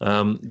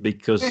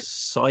 because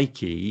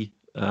Psyche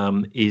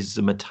is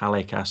a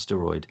metallic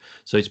asteroid,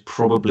 so it's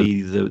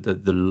probably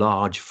the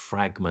large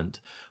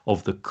fragment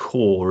of the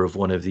core of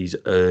one of these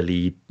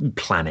early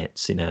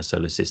planets in our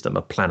solar system,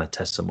 a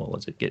planetesimal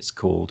as it gets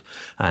called,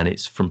 and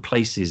it's from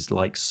places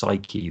like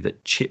Psyche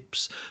that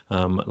chips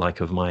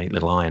like of my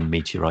little iron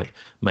meteorite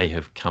may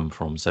have come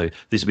from. So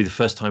this will be the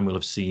first time we'll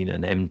have seen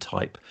an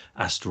M-type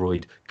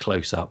asteroid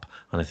close up,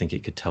 and I think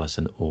it could tell us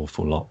an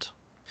awful lot.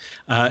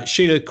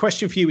 Sheila,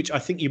 question for you, which I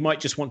think you might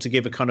just want to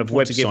give a kind of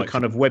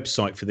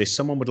website for this.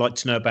 Someone would like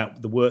to know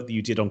about the work that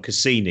you did on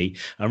Cassini,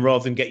 and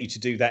rather than get you to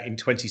do that in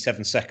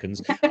 27 seconds,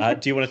 do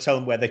you want to tell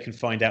them where they can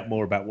find out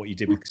more about what you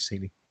did with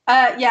Cassini?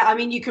 Yeah, I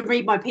mean, you can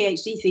read my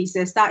PhD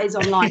thesis. That is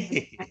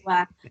online.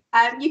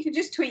 You can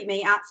just tweet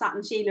me at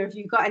Saturn Sheila if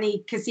you've got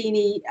any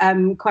Cassini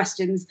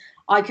questions.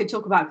 I could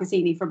talk about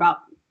Cassini for about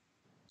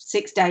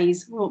 6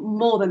 days, well,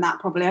 more than that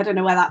probably. I don't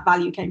know where that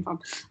value came from.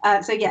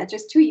 So yeah,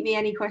 just tweet me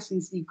any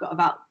questions you've got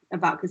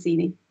about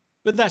Cassini.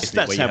 But that's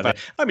how bad.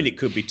 I mean, it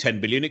could be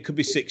 10 billion, it could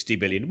be 60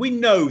 billion. We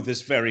know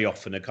there's very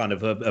often a kind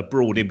of a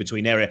broad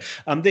in-between area.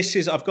 I've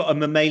got a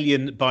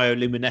mammalian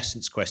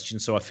bioluminescence question,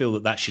 so I feel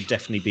that should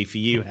definitely be for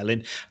you,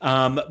 Helen.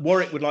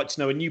 Warwick would like to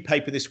know, a new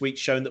paper this week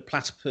showing that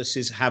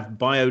platypuses have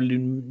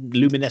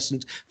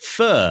bioluminescent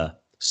fur.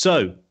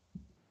 So,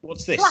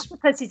 what's this?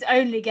 Platypuses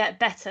only get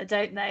better,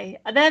 don't they?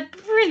 They're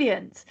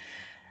brilliant.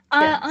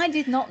 I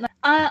did not know.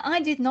 I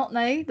did not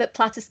know that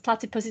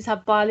platypuses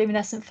have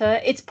bioluminescent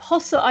fur. It's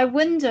possible. I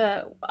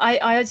wonder. I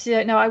actually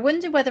don't know. I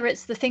wonder whether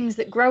it's the things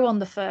that grow on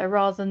the fur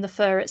rather than the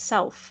fur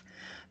itself.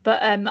 But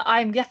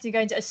I'm definitely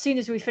going to, as soon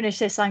as we finish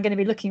this, I'm going to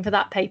be looking for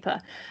that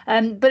paper.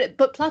 But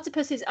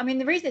platypuses, I mean,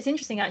 the reason it's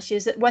interesting actually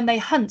is that when they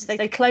hunt,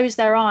 they close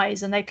their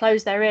eyes and they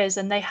close their ears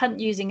and they hunt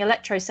using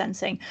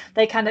electrosensing.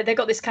 They've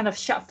got this kind of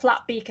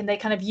flat beak and they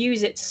kind of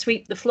use it to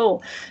sweep the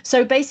floor.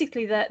 So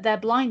basically, they're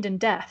blind and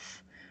deaf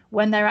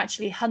when they're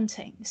actually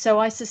hunting. So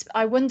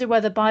I wonder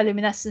whether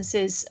bioluminescence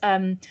is,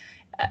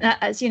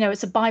 as you know,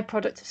 it's a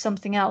byproduct of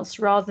something else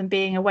rather than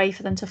being a way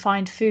for them to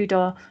find food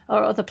or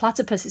other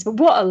platypuses. But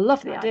what a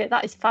lovely idea.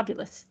 That is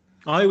fabulous.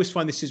 I always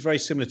find this is very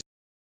similar to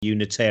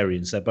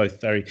Unitarians. They're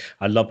both I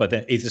love both.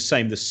 It's the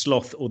same, the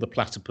sloth or the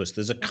platypus.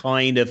 There's a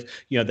kind of,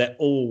 they're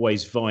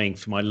always vying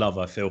for my love,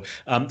 I feel.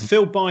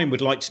 Phil Bine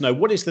would like to know,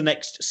 what is the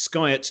next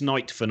sky at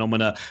night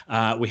phenomena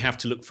we have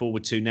to look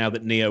forward to now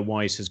that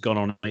Neowise has gone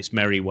on its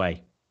merry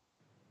way?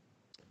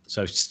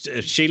 So,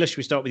 Sheila, should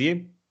we start with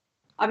you?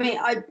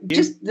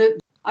 The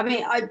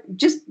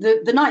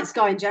night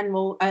sky in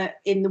general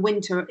in the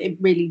winter,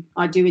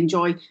 I do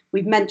enjoy.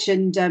 We've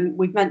mentioned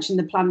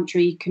the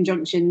planetary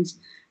conjunctions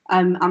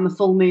and the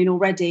full moon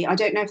already. I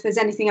don't know if there's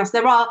anything else.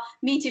 There are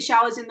meteor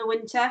showers in the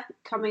winter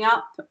coming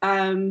up,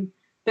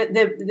 but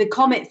the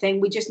comet thing,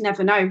 we just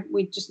never know.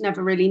 We just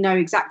never really know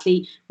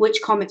exactly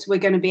which comets we're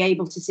going to be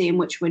able to see and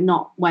which we're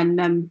not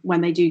when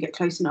they do get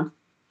close enough.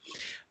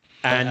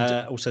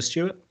 And also,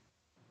 Stuart?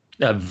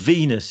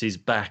 Venus is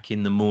back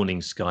in the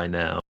morning sky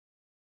now.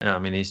 I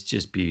mean, it's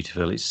just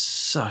beautiful. It's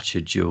such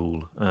a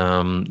jewel.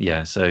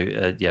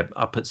 So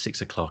up at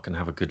 6 o'clock and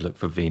have a good look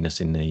for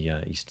Venus in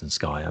the eastern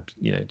sky.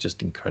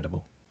 Just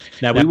incredible.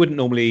 Now, we wouldn't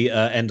normally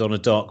end on a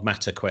dark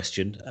matter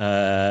question,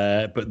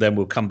 but then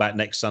we'll come back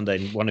next Sunday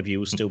and one of you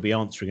will still be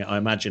answering it, I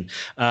imagine.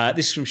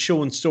 This is from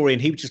Sean Story,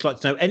 and he would just like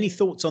to know, any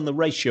thoughts on the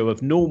ratio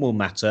of normal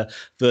matter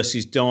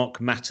versus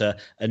dark matter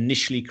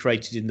initially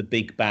created in the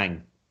Big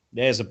Bang?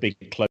 There's a big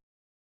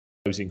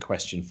closing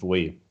question for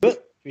you. Should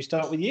we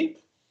start with you?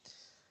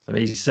 I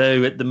mean,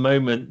 so at the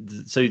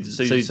moment, so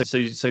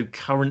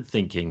current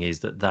thinking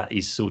is that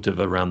is sort of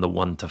around the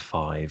 1 to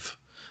 5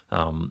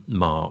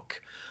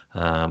 mark.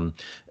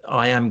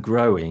 I am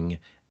growing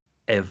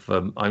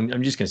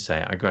I'm just going to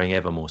say it, I'm growing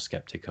ever more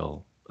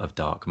skeptical of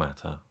dark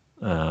matter.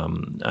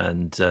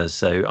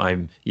 So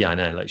I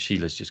know, like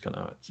Sheila's just going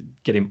to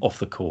get him off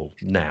the call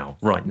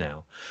right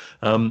now.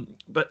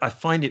 But I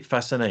find it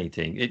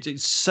fascinating.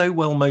 It's so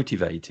well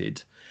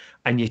motivated,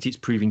 and yet it's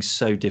proving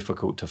so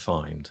difficult to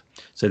find.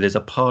 So there's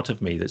a part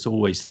of me that's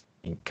always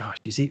thinking, gosh,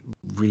 is it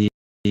really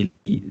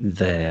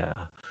there?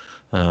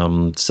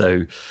 I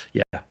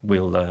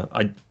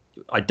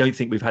don't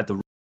think we've had the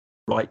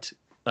right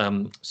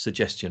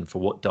suggestion for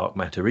what dark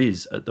matter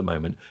is at the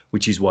moment,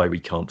 which is why we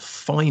can't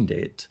find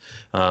it.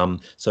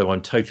 So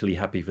I'm totally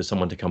happy for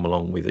someone to come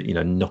along with it,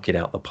 knock it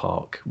out the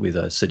park with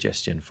a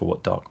suggestion for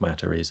what dark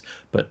matter is.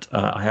 But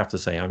I have to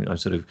say, I'm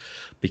sort of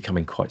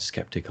becoming quite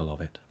skeptical of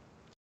it.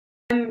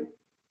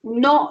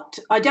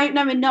 I don't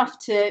know enough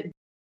to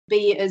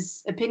be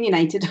as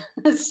opinionated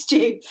as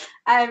Stu,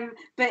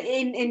 but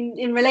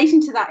in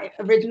relation to that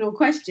original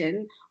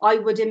question, I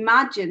would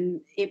imagine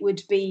it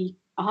would be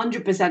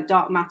 100%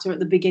 dark matter at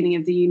the beginning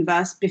of the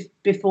universe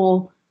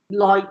before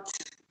light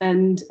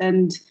and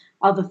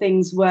other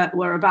things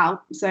were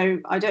about. So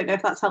I don't know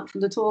if that's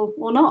helpful at all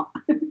or not.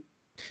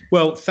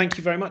 Well, thank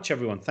you very much,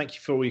 everyone. Thank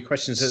you for all your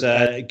questions.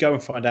 Go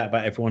and find out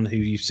about everyone who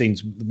you've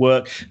seen's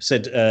work.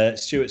 Said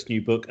Stuart's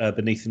new book,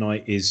 Beneath the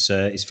Night, is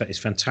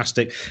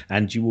fantastic,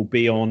 and you will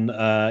be on.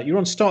 You're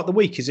on Start the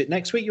Week. Is it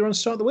next week? You're on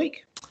Start the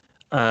Week?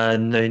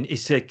 No,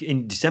 it's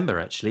in December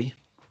actually.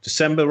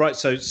 December, right?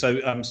 So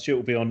Stuart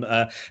will be on,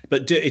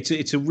 but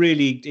it's a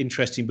really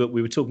interesting book.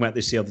 We were talking about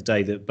this the other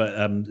day,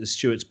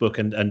 Stuart's book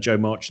and Joe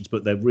Marchant's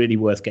book, they're really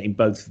worth getting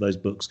both of those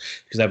books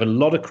because they have a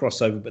lot of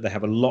crossover, but they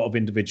have a lot of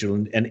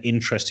individual and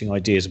interesting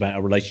ideas about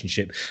our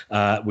relationship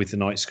with the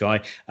night sky.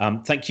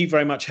 Thank you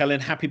very much, Helen.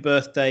 Happy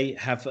birthday.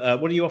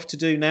 What are you off to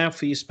do now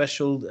for your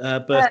special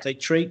birthday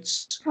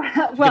treats?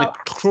 Well, gonna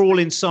crawl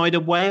inside a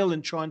whale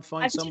and try and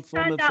find some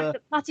form of. I've found out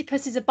that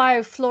platypuses are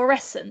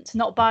biofluorescent,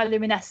 not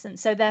bioluminescent,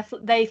 so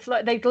they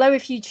glow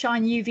if you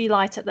shine UV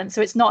light at them,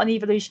 so it's not an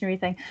evolutionary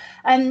thing.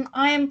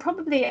 I am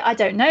probably, I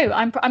don't know,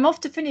 I'm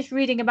off to finish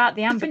reading about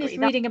the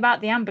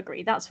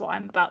ambergris. That's what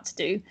I'm about to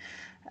do.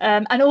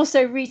 And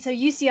also so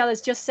UCL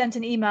has just sent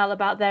an email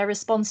about their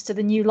response to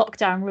the new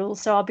lockdown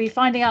rules, so I'll be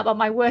finding out about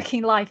my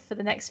working life for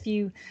the next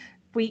few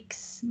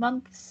weeks,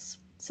 months,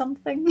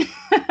 something.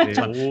 Thank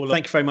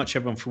you very much,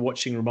 everyone, for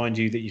watching. Remind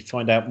you that you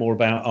find out more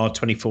about our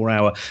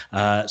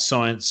 24-hour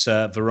science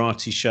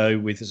variety show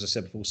with, as I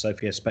said before,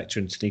 Sophia Spector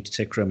and Tanita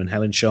Tikram and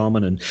Helen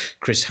Sharman and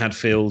Chris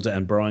Hadfield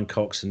and Brian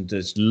Cox, and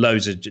there's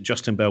loads of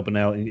Justin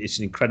Bell-Burnell. It's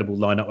an incredible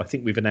lineup. I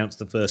think we've announced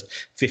the first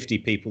 50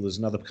 people. There's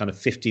another kind of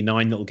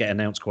 59 that will get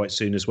announced quite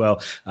soon as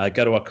well.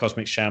 Go to our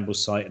Cosmic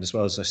Shambles site, and as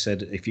well as I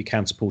said, if you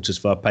can support us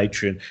via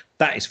Patreon,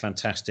 that is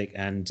fantastic.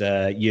 And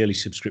yearly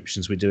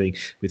subscriptions we're doing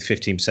with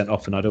 15%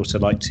 off. And I'd also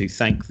like to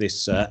thank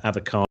this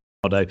avocado,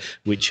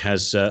 which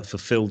has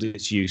fulfilled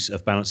its use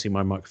of balancing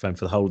my microphone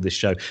for the whole of this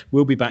show.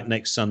 We'll be back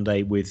next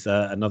Sunday with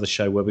another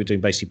show where we're doing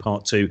basically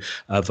part 2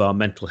 of our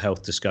mental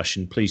health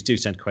discussion. Please do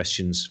send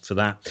questions for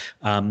that.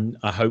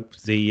 I hope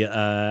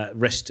the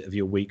rest of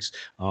your weeks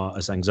are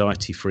as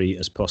anxiety-free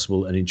as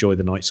possible, and enjoy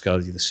the night sky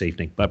this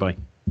evening. Bye-bye.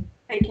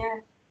 Take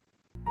care.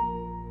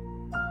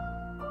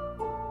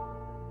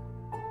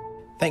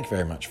 Thank you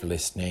very much for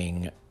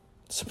listening.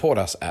 Support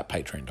us at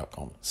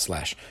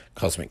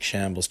patreon.com/Cosmic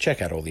Shambles. Check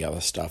out all the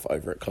other stuff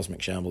over at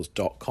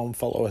cosmicshambles.com.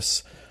 Follow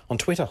us on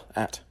Twitter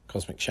at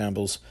Cosmic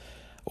Shambles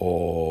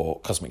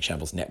or Cosmic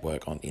Shambles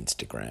Network on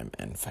Instagram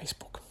and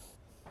Facebook.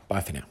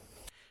 Bye for now.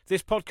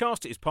 This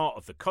podcast is part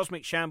of the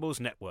Cosmic Shambles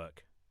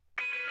Network.